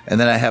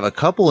 and then I have a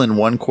couple in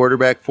one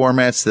quarterback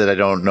formats that I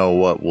don't know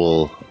what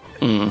will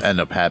end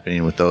up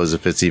happening with those,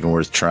 if it's even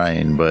worth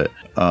trying. But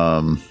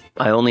I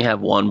only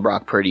have one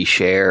Brock Purdy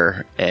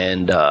share,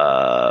 and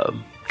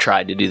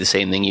tried to do the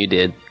same thing you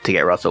did to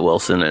get Russell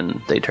Wilson, and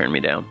they turned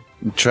me down.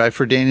 Try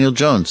for Daniel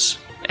Jones.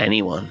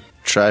 Anyone.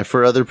 Try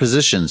for other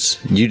positions.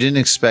 You didn't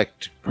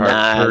expect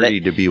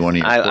Purdy to be one of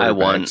your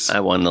quarterbacks. I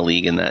won the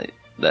league in that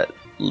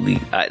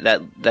league.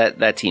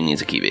 That team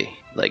needs a QB,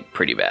 like,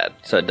 pretty bad.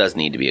 So it does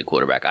need to be a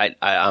quarterback.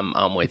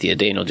 I'm with you.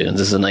 Daniel Jones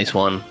is a nice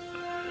one.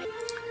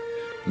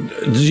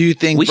 Do you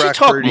think we Brock should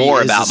talk Purdy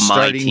more is about a my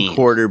starting team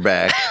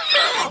quarterback?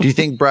 Do you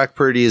think Brock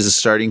Purdy is a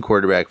starting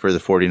quarterback for the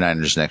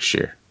 49ers next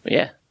year?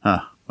 Yeah.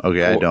 Huh.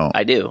 Okay, I don't.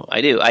 I do.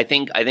 I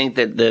think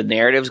that the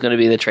narrative is going to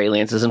be that Trey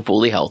Lance isn't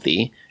fully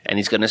healthy, and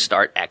he's going to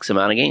start X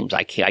amount of games.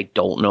 I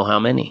don't know how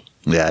many.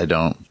 Yeah, I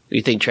don't.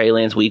 You think Trey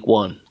Lance week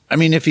 1? I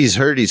mean, if he's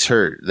hurt, he's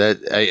hurt. That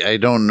I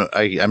don't know.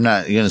 I'm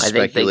not going to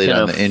speculate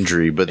on the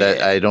injury, but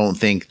that I don't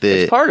think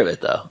that it's part of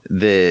it, though.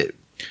 That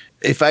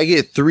if I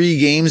get 3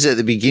 games at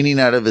the beginning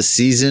out of a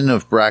season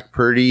of Brock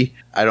Purdy,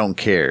 I don't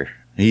care.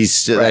 He's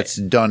still, right. That's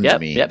done to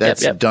me.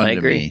 That's done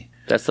to me.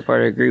 That's the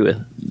part I agree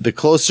with. The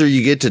closer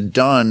you get to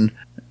done,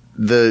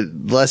 the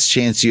less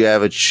chance you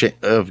have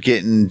of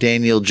getting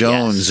Daniel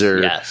Jones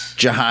or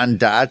Jahan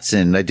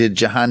Dotson. I did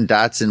Jahan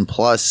Dotson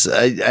plus.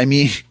 I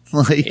mean,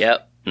 like,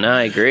 yep. No,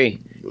 I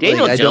agree.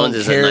 Daniel Jones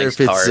is a nice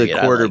target. I don't care if it's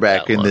a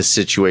quarterback in this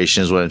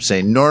situation is what I'm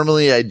saying.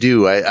 Normally I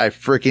do. I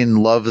freaking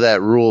love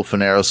that rule,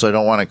 Finero, so I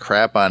don't want to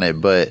crap on it.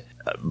 But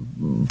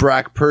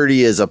Brock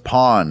Purdy is a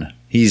pawn.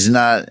 He's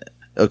not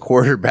a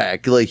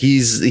quarterback. Like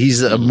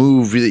he's a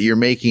move that you're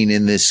making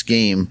in this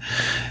game.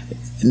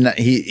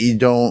 He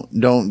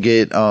don't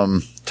get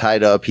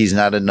tied up. He's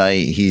not a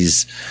knight.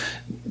 He's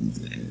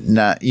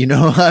not,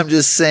 I'm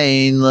just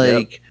saying,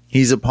 like,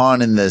 he's a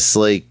pawn in this.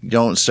 Like,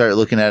 don't start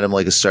looking at him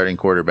like a starting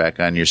quarterback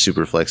on your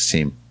super flex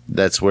team.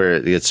 That's where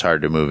it gets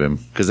hard to move him,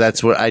 because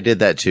that's what I did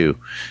that too.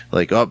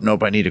 Like, oh,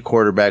 nope, I need a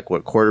quarterback.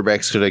 What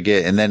quarterbacks could I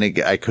get? And then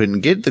I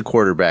couldn't get the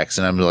quarterbacks,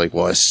 and I'm like,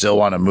 well, I still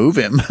want to move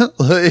him.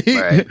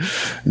 Right.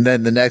 And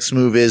then the next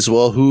move is,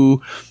 well,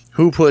 who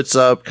puts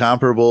up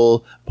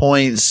comparable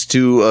points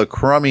to a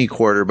crummy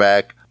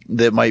quarterback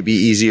that might be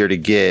easier to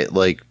get?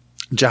 Like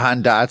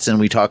Jahan Dotson,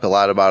 we talk a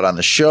lot about on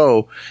the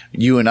show.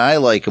 You and I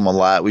like him a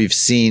lot. We've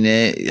seen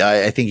it.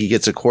 I think he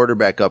gets a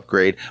quarterback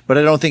upgrade, but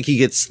I don't think he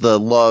gets the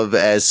love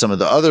as some of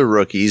the other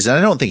rookies. And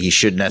I don't think he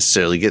should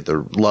necessarily get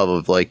the love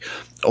of like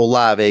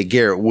Olave,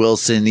 Garrett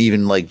Wilson,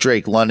 even like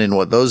Drake London,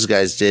 what those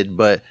guys did.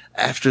 But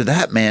after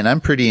that, man,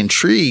 I'm pretty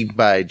intrigued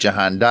by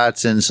Jahan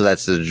Dotson. So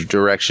that's the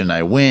direction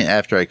I went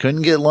after I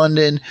couldn't get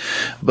London.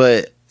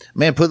 But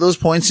man, put those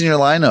points in your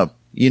lineup.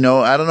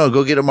 I don't know.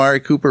 Go get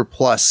Amari Cooper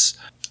plus.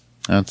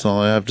 That's all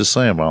I have to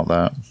say about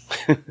that.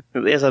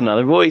 There's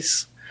another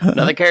voice.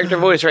 Another character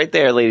voice right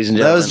there, ladies and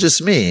gentlemen. That was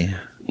just me.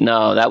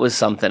 No, that was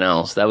something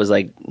else. That was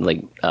like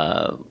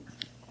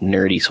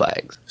nerdy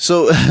swags.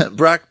 So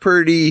Brock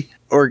Purdy,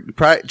 or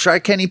try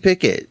Kenny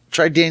Pickett.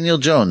 Try Daniel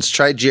Jones.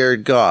 Try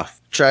Jared Goff.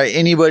 Try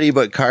anybody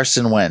but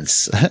Carson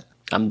Wentz.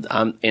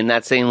 I'm in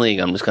that same league.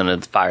 I'm just going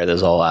to fire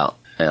those all out,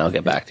 and I'll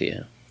get back to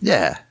you.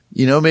 Yeah.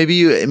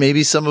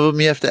 Maybe some of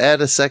them you have to add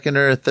a second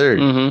or a third.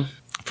 Mm-hmm.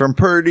 From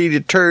Purdy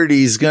to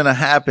Turdy is going to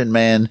happen,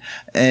 man.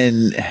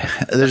 And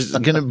there's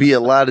going to be a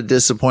lot of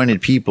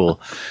disappointed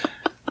people.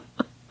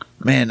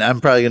 Man,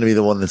 I'm probably going to be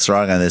the one that's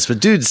wrong on this. But,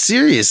 dude,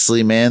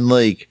 seriously, man,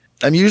 like,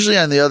 I'm usually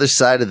on the other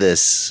side of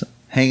this,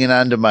 hanging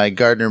on to my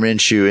Gardner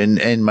Minshew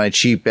and my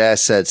cheap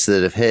assets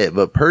that have hit.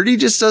 But Purdy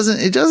just doesn't,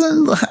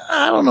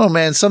 I don't know,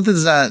 man.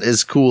 Something's not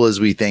as cool as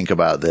we think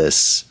about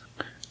this.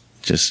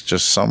 Just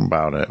something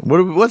about it.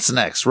 What's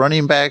next?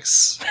 Running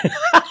backs?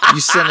 You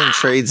sending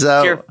trades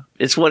out?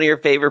 It's one of your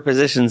favorite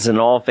positions in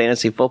all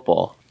fantasy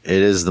football. It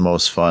is the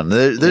most fun.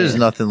 There's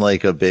nothing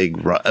like a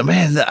big run.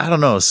 Man, I don't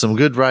know. Some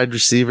good wide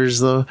receivers,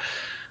 though.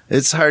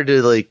 It's hard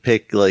to like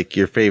pick like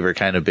your favorite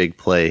kind of big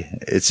play.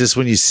 It's just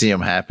when you see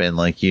them happen,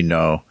 like,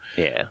 Yeah,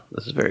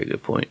 that's a very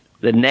good point.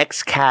 The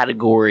next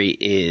category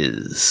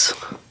is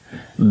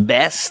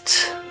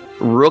best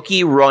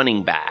rookie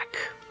running back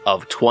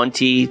of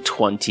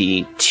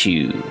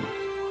 2022.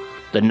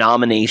 The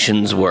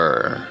nominations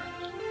were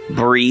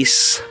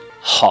Breece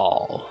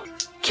Hall,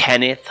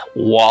 Kenneth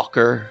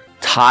Walker,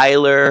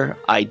 Tyler,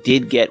 I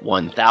did get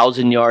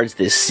 1,000 yards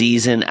this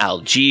season,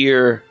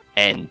 Algier,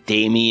 and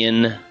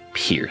Dameon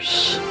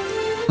Pierce.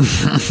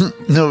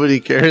 Nobody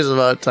cares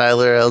about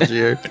Tyler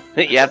Algier.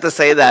 You have to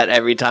say that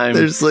every time.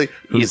 There's like,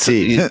 who's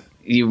he?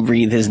 You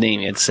read his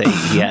name, you'd say,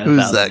 yeah.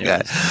 Who's that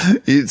guy?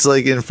 It's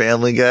like in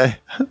Family Guy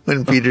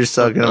when Peter's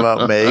talking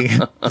about Meg.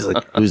 He's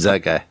like, who's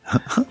that guy?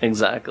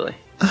 Exactly.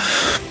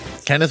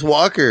 Kenneth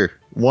Walker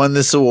won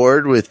this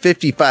award with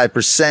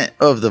 55%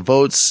 of the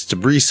votes to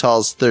Breece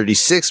Hall's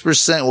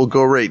 36%. Will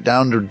go right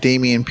down to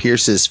Dameon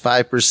Pierce's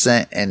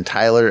 5% and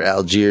Tyler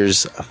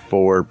Algier's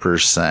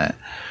 4%.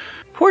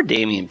 Poor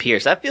Dameon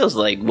Pierce. That feels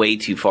like way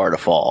too far to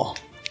fall.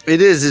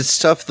 It is. It's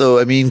tough, though.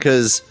 How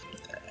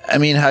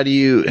do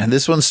you...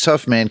 This one's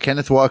tough, man.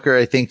 Kenneth Walker,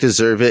 I think,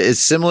 deserve it. It's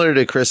similar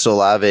to Chris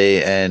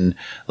Olave, and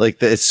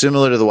it's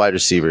similar to the wide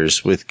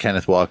receivers with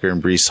Kenneth Walker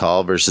and Breece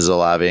Hall versus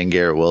Olave and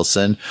Garrett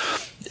Wilson.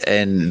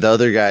 And the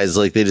other guys,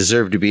 they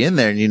deserve to be in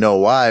there. And you know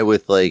why?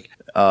 With,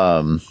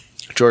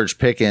 George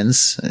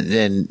Pickens.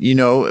 And,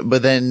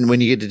 but then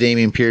when you get to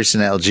Dameon Pierce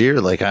and Algier,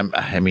 I like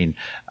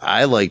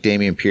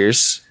Dameon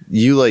Pierce.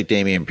 You like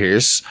Dameon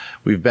Pierce.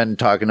 We've been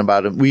talking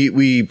about him.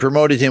 We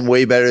promoted him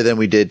way better than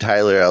we did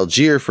Tyler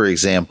Algier, for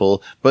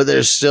example, but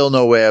there's still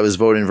no way I was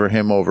voting for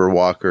him over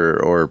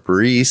Walker or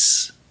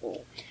Breece.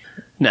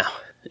 No,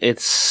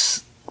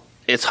 it's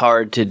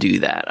hard to do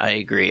that. I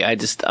agree. I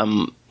just,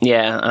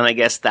 yeah. And I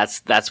guess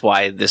that's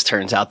why this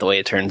turns out the way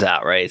it turns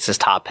out, right? It's just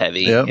top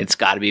heavy. Yep. It's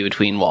got to be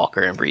between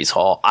Walker and Breece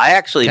Hall.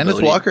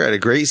 Kenneth Walker had a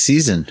great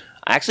season.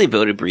 I actually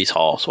voted Breece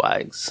Hall,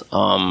 Swags.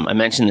 I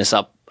mentioned this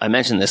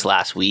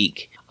last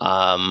week.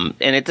 And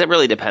it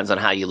really depends on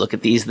how you look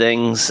at these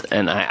things,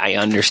 and I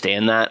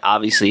understand that.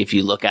 Obviously, if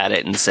you look at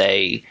it and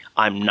say,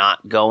 I'm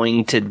not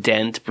going to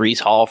dent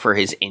Breece Hall for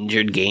his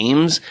injured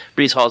games,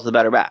 Breece Hall's the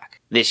better back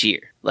this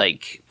year,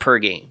 per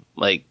game.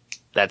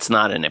 That's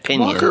not an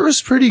opinion. Walker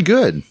was pretty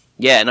good.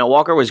 Yeah, no,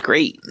 Walker was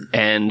great,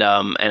 and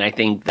I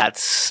think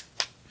that's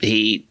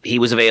he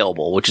was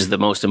available, which is the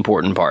most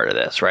important part of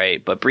this,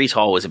 right? But Breece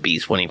Hall was a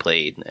beast when he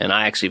played, and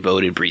I actually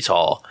voted Breece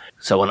Hall.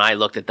 So when I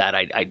looked at that,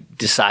 I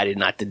decided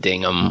not to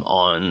ding him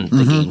on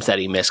the games that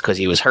he missed because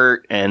he was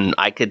hurt, and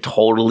I could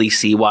totally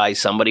see why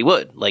somebody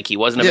would. He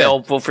wasn't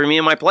available for me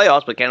in my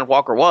playoffs, but Kenneth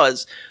Walker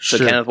was, so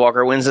Kenneth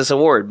Walker wins this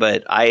award.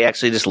 But I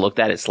actually just looked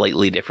at it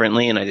slightly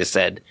differently, and I just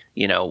said,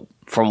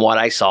 from what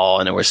I saw,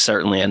 and there was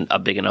certainly a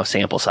big enough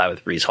sample size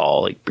with Breece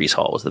Hall. Like Breece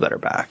Hall was the better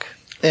back.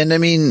 And I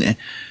mean,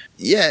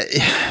 yeah,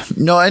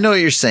 no, I know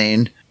what you're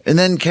saying. And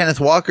then Kenneth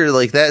Walker,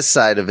 like that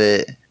side of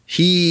it,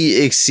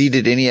 he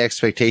exceeded any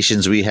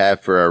expectations we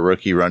have for our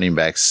rookie running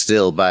backs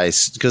still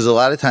because a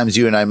lot of times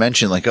you and I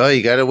mentioned like, oh,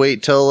 you got to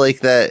wait till like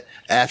that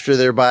after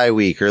their bye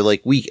week or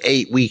like week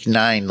 8, week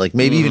 9, like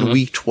maybe even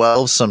week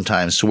 12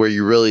 sometimes to where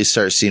you really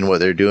start seeing what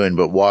they're doing.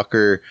 But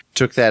Walker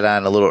took that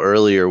on a little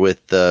earlier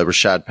with the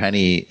Rashad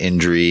Penny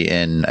injury.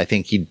 And I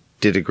think he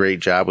did a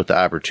great job with the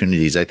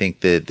opportunities. I think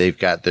that they've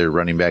got their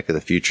running back of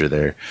the future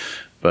there.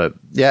 But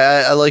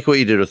yeah, I like what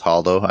you did with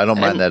Hall, though. I don't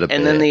mind that a bit.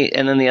 And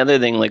then the other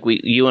thing, like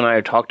you and I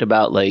have talked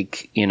about,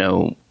 like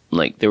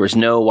like there was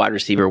no wide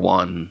receiver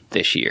 1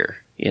 this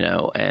year,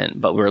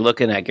 but we're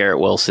looking at Garrett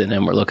Wilson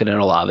and we're looking at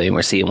Olave and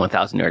we're seeing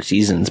 1,000-yard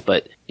seasons,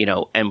 but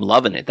and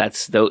loving it.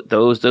 That's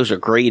those are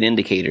great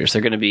indicators.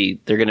 They're going to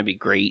be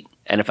great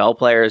NFL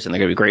players and they're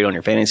going to be great on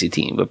your fantasy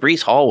team. But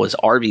Breece Hall was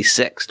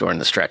RB6 during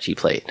the stretch he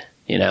played.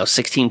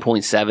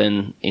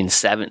 16.7 in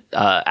 7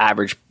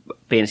 average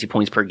fantasy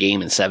points per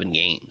game in 7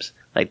 games.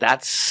 Like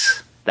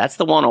that's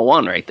the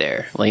 101 right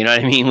there. Like, you know what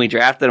I mean? We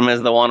drafted him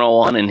as the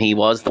 101 and he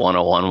was the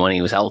 101 when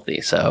he was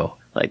healthy. So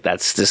like,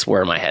 that's just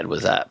where my head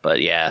was at.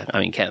 But yeah, I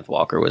mean, Kenneth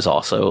Walker was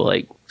also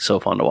like so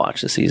fun to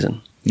watch this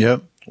season.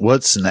 Yep.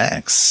 What's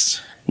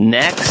next?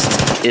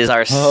 Next is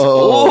our,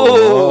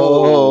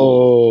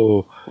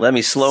 let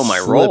me slow my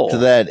roll.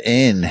 Slipped that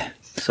in.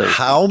 So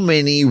how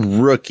many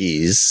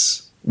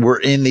rookies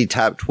were in the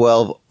top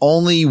 12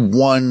 only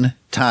one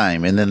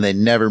time and then they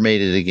never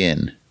made it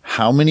again?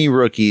 How many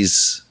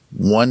rookies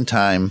one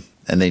time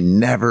and they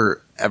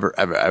never, ever,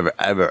 ever, ever,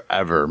 ever,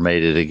 ever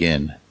made it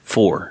again?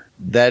 4.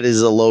 That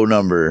is a low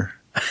number.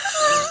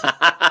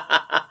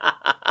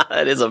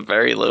 That is a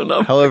very low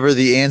number. However,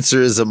 the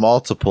answer is a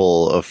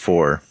multiple of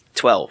 4.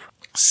 12.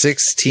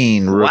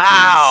 16 rookies.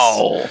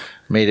 Wow.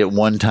 Made it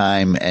one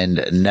time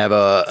and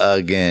never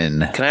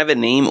again. Can I have a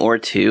name or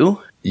 2?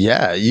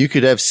 Yeah, you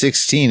could have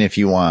 16 if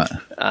you want.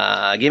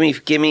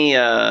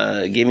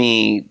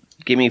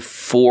 Give me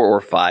 4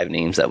 or 5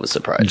 names that would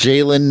surprise me.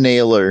 Jalen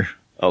Naylor.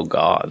 Oh,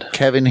 God.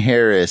 Kevin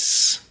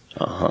Harris.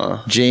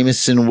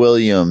 Jameson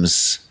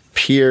Williams.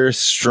 Pierre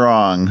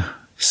Strong.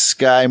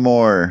 Sky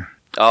Moore.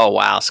 Oh,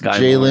 wow. Sky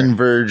Jalen Moore.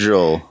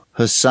 Virgil.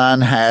 Hassan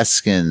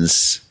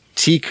Haskins.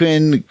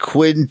 Tiquin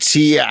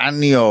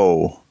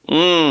Quintiano.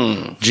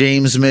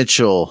 James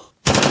Mitchell.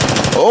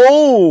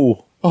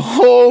 Oh!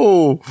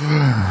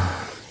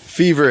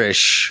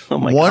 Feverish. Oh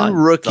my one God.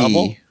 rookie.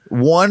 Double?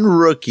 One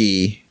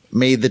rookie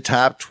made the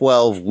top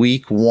 12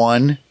 week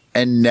 1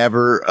 and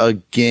never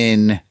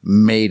again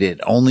made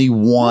it. Only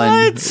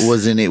one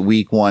was in it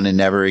week 1 and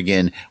never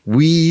again.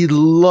 We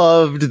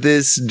loved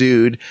this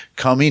dude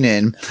coming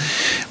in.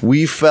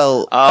 We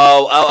felt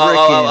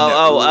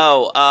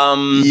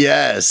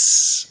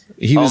yes.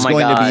 He was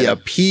going to be a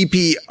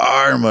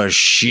PPR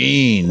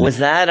machine. Was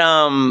that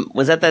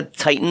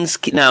Titans?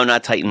 No,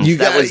 not Titans. You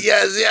got was, it.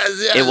 Yes.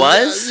 It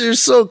was? Yes, you're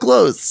so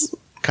close.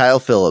 Kyle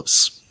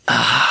Phillips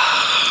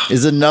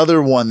is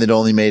another one that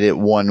only made it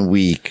 1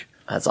 week.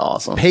 That's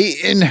awesome.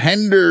 Peyton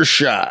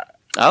Hendershot.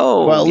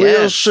 Oh, Khalil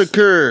yes.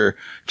 Shakur.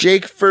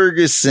 Jake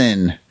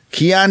Ferguson.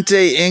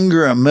 Keontae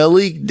Ingram.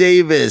 Malik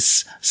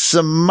Davis.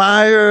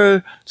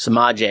 Samaje.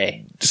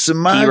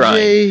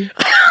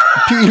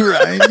 P.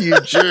 Ryan,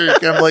 you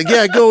jerk. I'm like,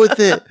 yeah, go with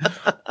it.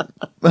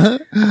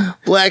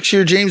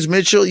 Blackshear, James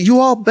Mitchell. You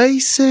all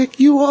basic.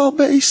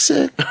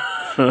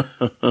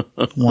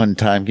 One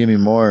time. Give me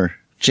more.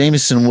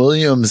 Jameson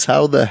Williams.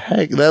 How the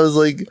heck? That was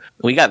like.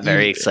 We got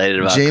very excited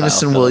about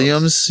Jameson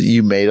Williams.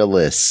 You made a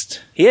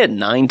list. He had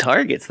 9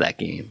 targets that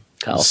game.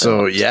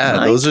 So,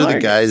 yeah, those are the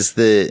guys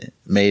that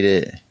made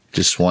it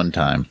just one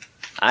time.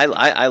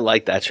 I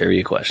like that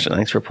trivia question.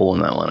 Thanks for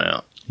pulling that one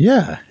out.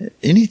 Yeah,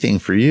 anything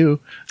for you.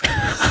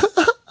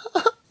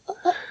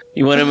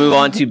 You want to move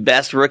on to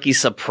best rookie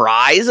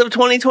surprise of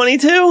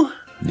 2022?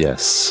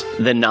 Yes.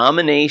 The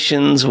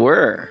nominations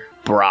were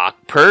Brock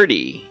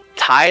Purdy,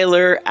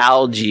 Tyler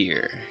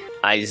Algier,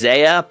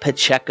 Isaiah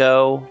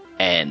Pacheco,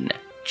 and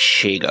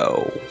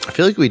Chigo. I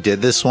feel like we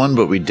did this one,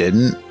 but we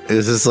didn't.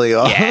 Is this like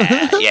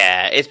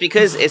yeah. It's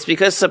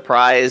because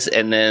surprise,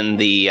 and then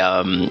the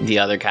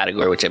other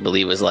category, which I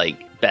believe was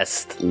like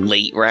best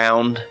late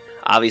round.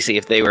 Obviously,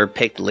 if they were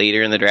picked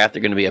later in the draft,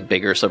 they're going to be a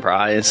bigger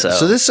surprise.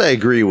 So this I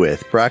agree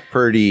with. Brock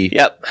Purdy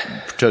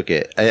took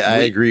it.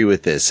 I agree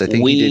with this. I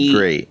think he did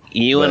great.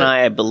 And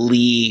I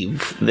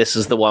believe this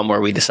is the one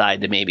where we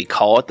decide to maybe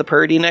call it the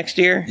Purdy next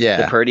year.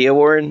 Yeah. The Purdy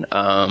Award.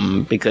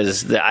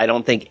 Because I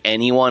don't think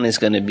anyone is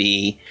going to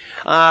be,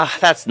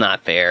 that's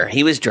not fair.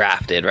 He was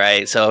drafted,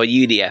 right? So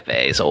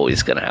UDFA is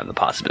always going to have the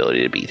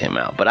possibility to beat him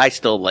out. But I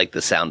still like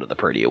the sound of the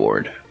Purdy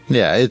Award.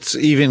 Yeah, it's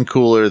even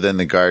cooler than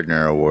the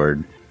Gardner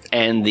Award.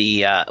 And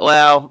the,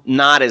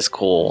 not as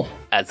cool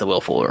as the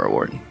Will Fuller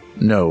Award.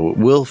 No,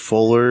 Will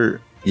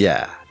Fuller,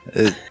 yeah.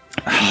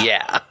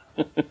 Yeah.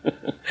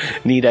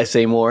 Need I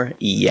say more?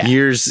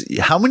 Yeah.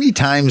 How many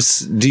times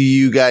do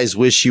you guys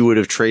wish you would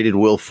have traded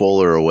Will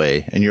Fuller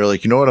away? And you're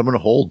like, you know what? I'm going to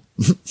hold.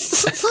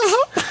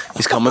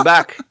 He's coming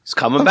back. He's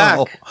coming back.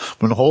 I'm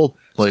going to hold.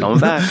 Like, Coming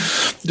back.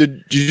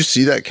 Did you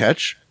see that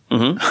catch?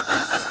 Mm-hmm.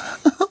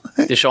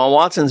 Deshaun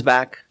Watson's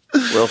back.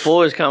 Will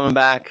Fuller's coming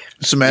back.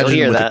 Just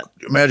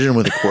imagine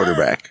with a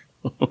quarterback.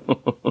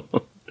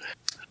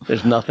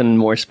 There's nothing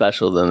more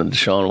special than a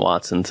Deshaun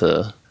Watson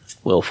to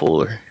Will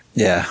Fuller.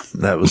 Yeah,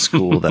 that was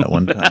cool that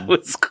one time. That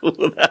was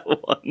cool that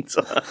one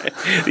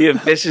time. The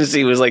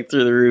efficiency was like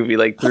through the roof. He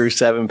like threw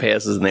 7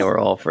 passes and they were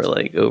all for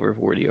like over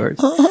 40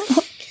 yards.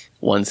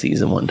 One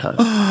season, one time.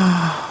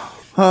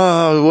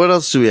 What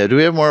else do we have? Do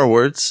we have more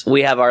awards?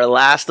 We have our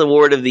last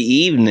award of the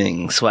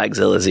evening,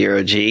 Swagzilla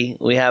 0G.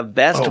 We have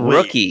Best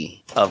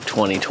Rookie of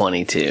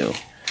 2022.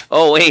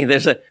 Oh, wait,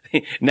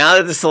 now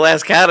that this is the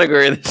last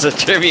category, there's a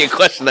trivia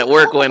question that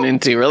work went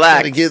into. Relax.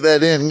 Gotta get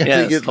that in.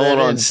 Yes, hold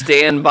on.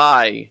 Stand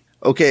by.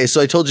 Okay, so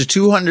I told you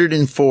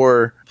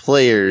 204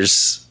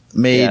 players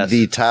made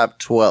the top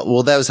 12.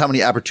 Well, that was how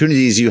many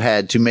opportunities you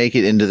had to make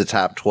it into the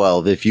top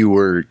 12 if you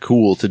were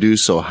cool to do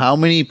so. How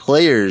many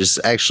players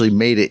actually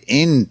made it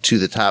into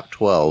the top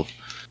 12?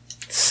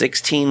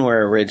 16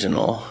 were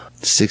original.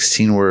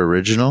 16 were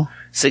original?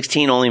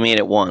 16 only made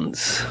it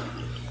once.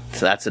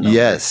 So that's a number.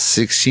 Yes,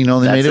 16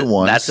 only made it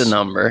once. That's a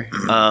number.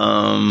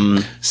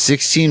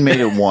 16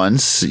 made it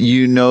once.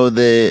 You know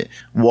that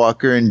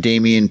Walker and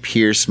Damian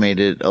Pierce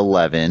made it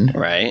 11.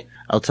 Right.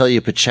 I'll tell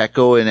you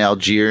Pacheco and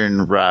Algier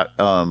and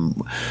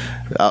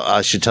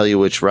I should tell you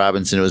which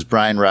Robinson. It was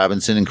Brian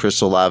Robinson and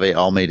Chris Olave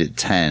all made it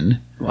 10.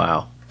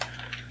 Wow.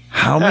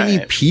 How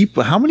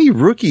many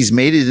rookies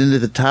made it into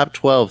the top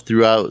 12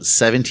 throughout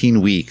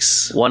 17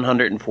 weeks?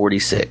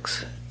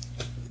 146.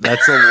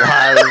 That's a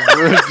lot of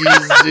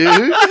rookies,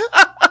 dude.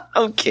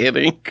 I'm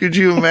kidding. Could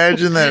you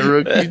imagine that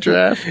rookie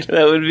draft?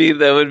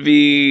 That would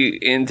be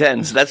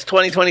intense. That's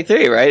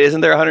 2023, right? Isn't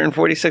there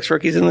 146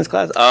 rookies in this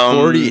class?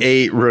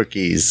 48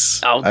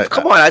 rookies. Oh,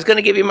 come on. I was going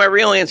to give you my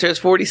real answer. It's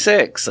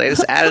 46. I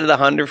just added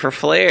 100 for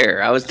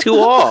flair. I was too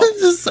off. I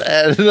just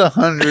added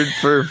 100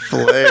 for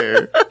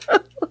flair.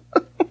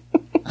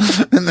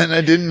 And then I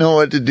didn't know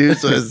what to do,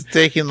 so I was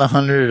taking the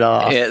 100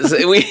 off. Yes,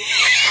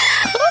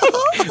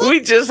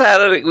 we just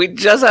had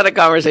a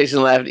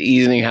conversation last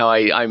evening how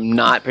I'm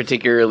not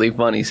particularly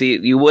funny. See,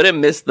 you would have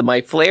missed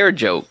my flair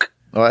joke.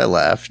 Oh, I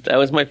laughed. That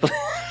was my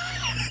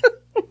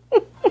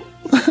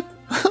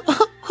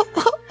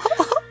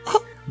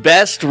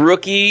Best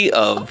Rookie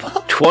of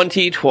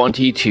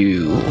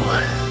 2022.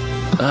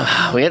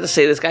 We had to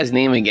say this guy's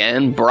name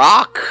again.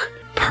 Brock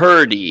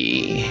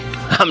Purdy.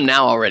 I'm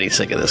now already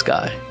sick of this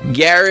guy.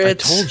 Garrett. I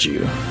told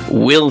you.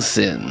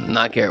 Wilson.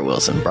 Not Garrett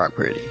Wilson. Brock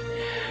Purdy.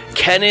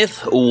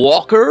 Kenneth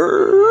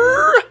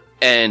Walker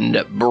and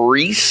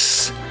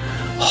Breece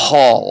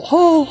Hall.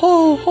 Ho,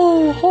 ho,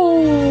 ho,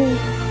 ho.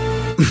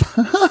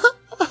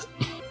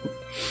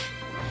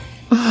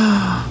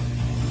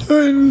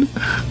 And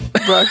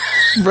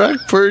Brock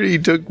Purdy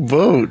took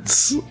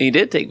votes. He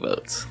did take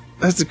votes.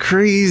 That's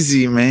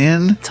crazy,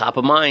 man. Top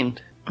of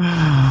mind.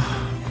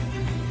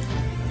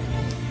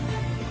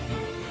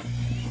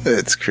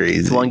 That's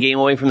crazy. It's 1 game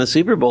away from the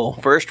Super Bowl.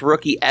 First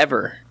rookie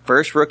ever.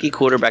 First rookie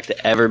quarterback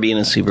to ever be in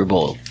a Super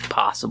Bowl.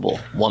 Possible.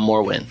 One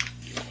more win.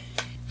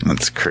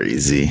 That's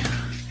crazy.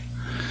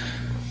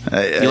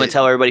 You want to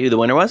tell everybody who the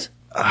winner was?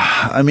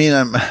 I mean,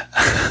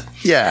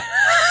 yeah.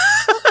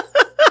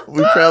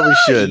 We probably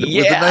should.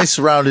 Yeah. With a nice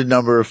rounded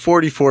number of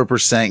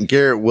 44%,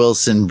 Garrett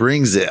Wilson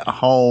brings it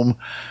home.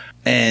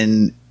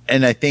 And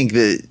I think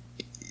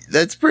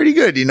that's pretty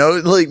good. You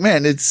know, like,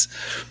 man, this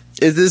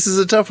is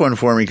a tough one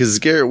for me because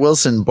Garrett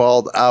Wilson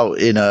balled out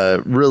in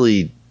a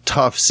really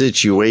tough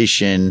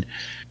situation.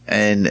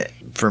 And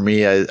for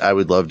me, I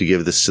would love to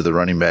give this to the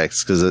running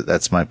backs because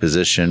that's my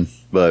position.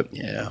 But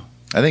yeah,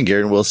 I think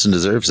Garrett Wilson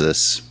deserves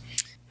this.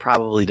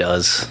 Probably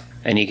does.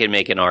 And you can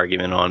make an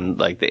argument on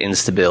like the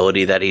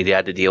instability that he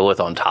had to deal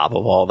with on top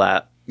of all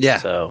that. Yeah.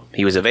 So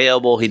he was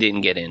available. He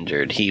didn't get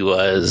injured. He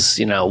was,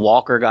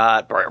 Walker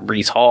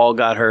Breece Hall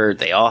got hurt.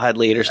 They all had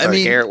later start.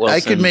 Garrett Wilson. I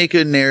could make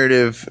a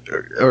narrative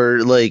or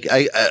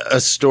a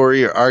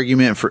story or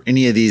argument for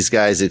any of these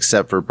guys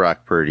except for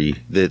Brock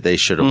Purdy that they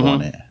should have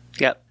won it.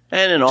 Yep.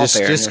 And in all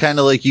fairness, just kind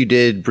of like you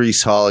did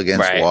Breece Hall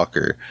against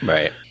Walker.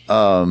 Right.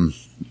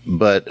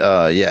 But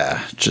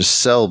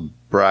just sell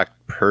Brock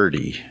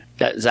Purdy.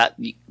 Does that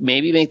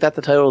maybe make that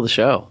the title of the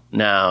show?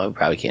 No, we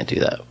probably can't do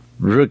that.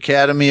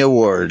 RookAdemy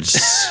Awards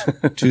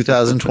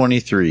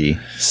 2023.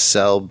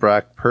 Sell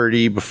Brock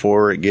Purdy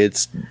before it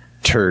gets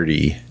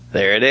turdy.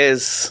 There it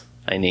is.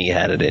 I knew you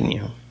had it in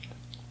you.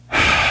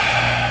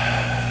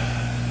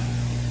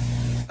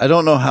 I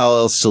don't know how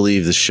else to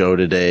leave the show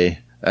today.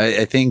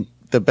 I think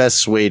the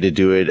best way to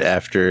do it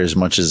after as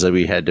much as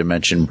we had to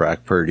mention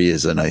Brock Purdy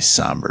is a nice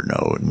somber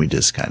note, and we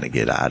just kind of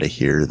get out of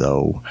here,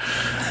 though.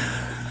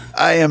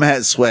 I am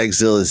at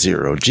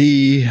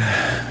Swagzilla0G.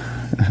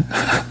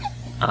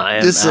 I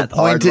am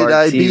disappointed at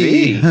I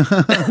TV. be.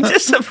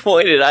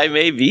 Disappointed I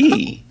may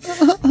be.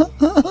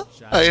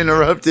 I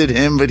interrupted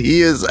him, but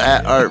he is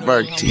at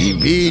Artbark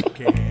TV.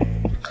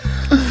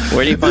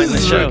 Where do you find the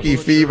This is show? Rookie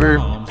Fever,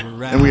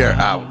 and we are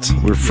out.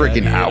 We're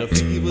freaking out.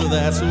 Fever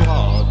that's so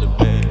hard to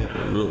bear.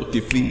 Rookie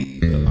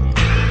fever.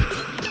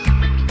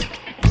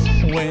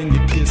 When you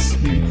kiss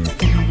me,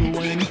 fever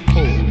when you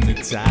hold me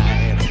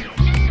tight.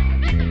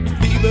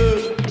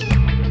 Fever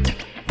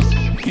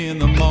in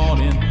the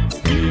morning,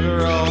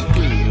 fever all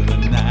through the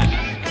night.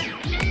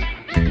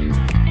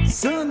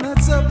 Sun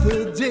lights up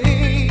the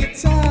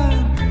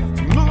daytime,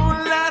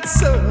 moon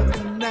lights up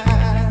the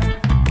night.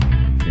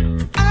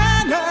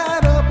 I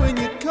light up when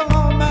you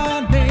call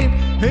my name,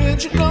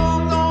 and you know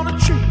I'm gonna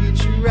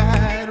treat you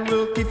right.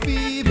 Rookie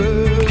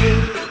fever.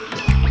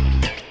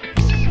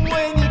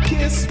 When you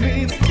kiss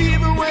me,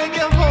 fever when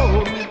you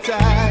hold me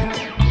tight.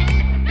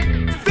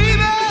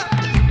 Fever,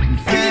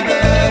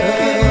 fever,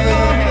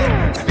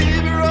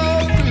 fever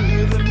all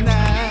through the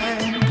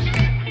night.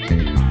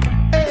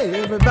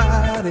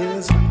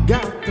 Everybody's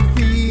got the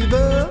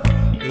fever.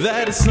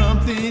 That is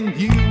something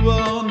you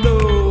all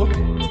know.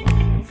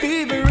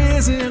 Fever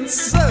isn't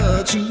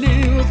such a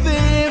new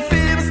thing.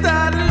 Fever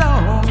started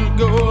long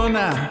ago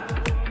now.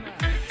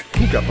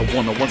 Who got the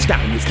one-on-one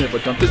scouting? It's never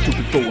done this to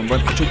before and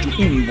run. I told you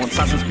anyone.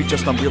 Size and speed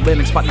just unreal.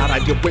 Landing spot not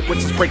ideal. Wait,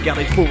 what's this breakout?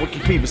 A full Rookie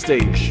Fever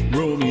stage.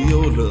 Romeo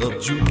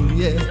loved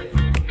Juliet.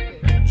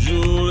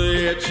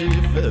 Juliet, she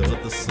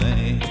felt the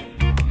same.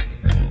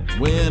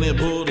 When he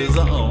put his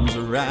arms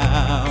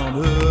around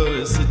her,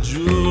 he said,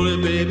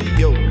 Julie, baby,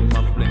 you're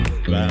my flame.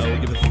 I'll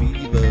give it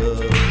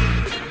fever.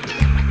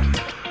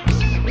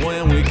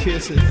 When we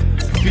kiss it,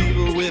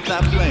 fever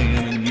without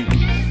flaming you.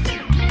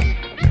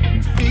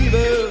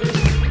 Fever,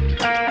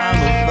 I'm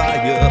a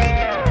fire.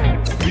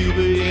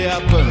 Fever, yeah, I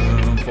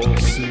burn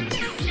forsooth.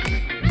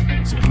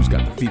 So who's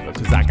got the fever?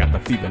 Cause I got the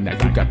fever. Now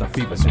you got the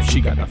fever. So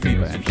she got the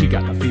fever and he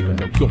got the fever.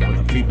 No cure for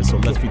the fever. So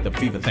let's feed the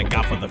fever. Thank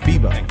God for the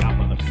fever. Thank God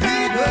for the fever.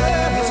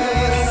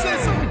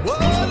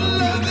 What a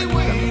lovely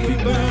way you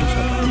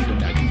burn.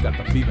 Now you got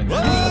the fever. Now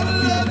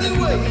you got the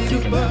fever. Now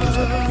you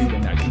got the fever.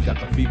 Now you got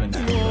the fever. Now you got the fever. Now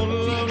you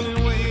got the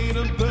fever.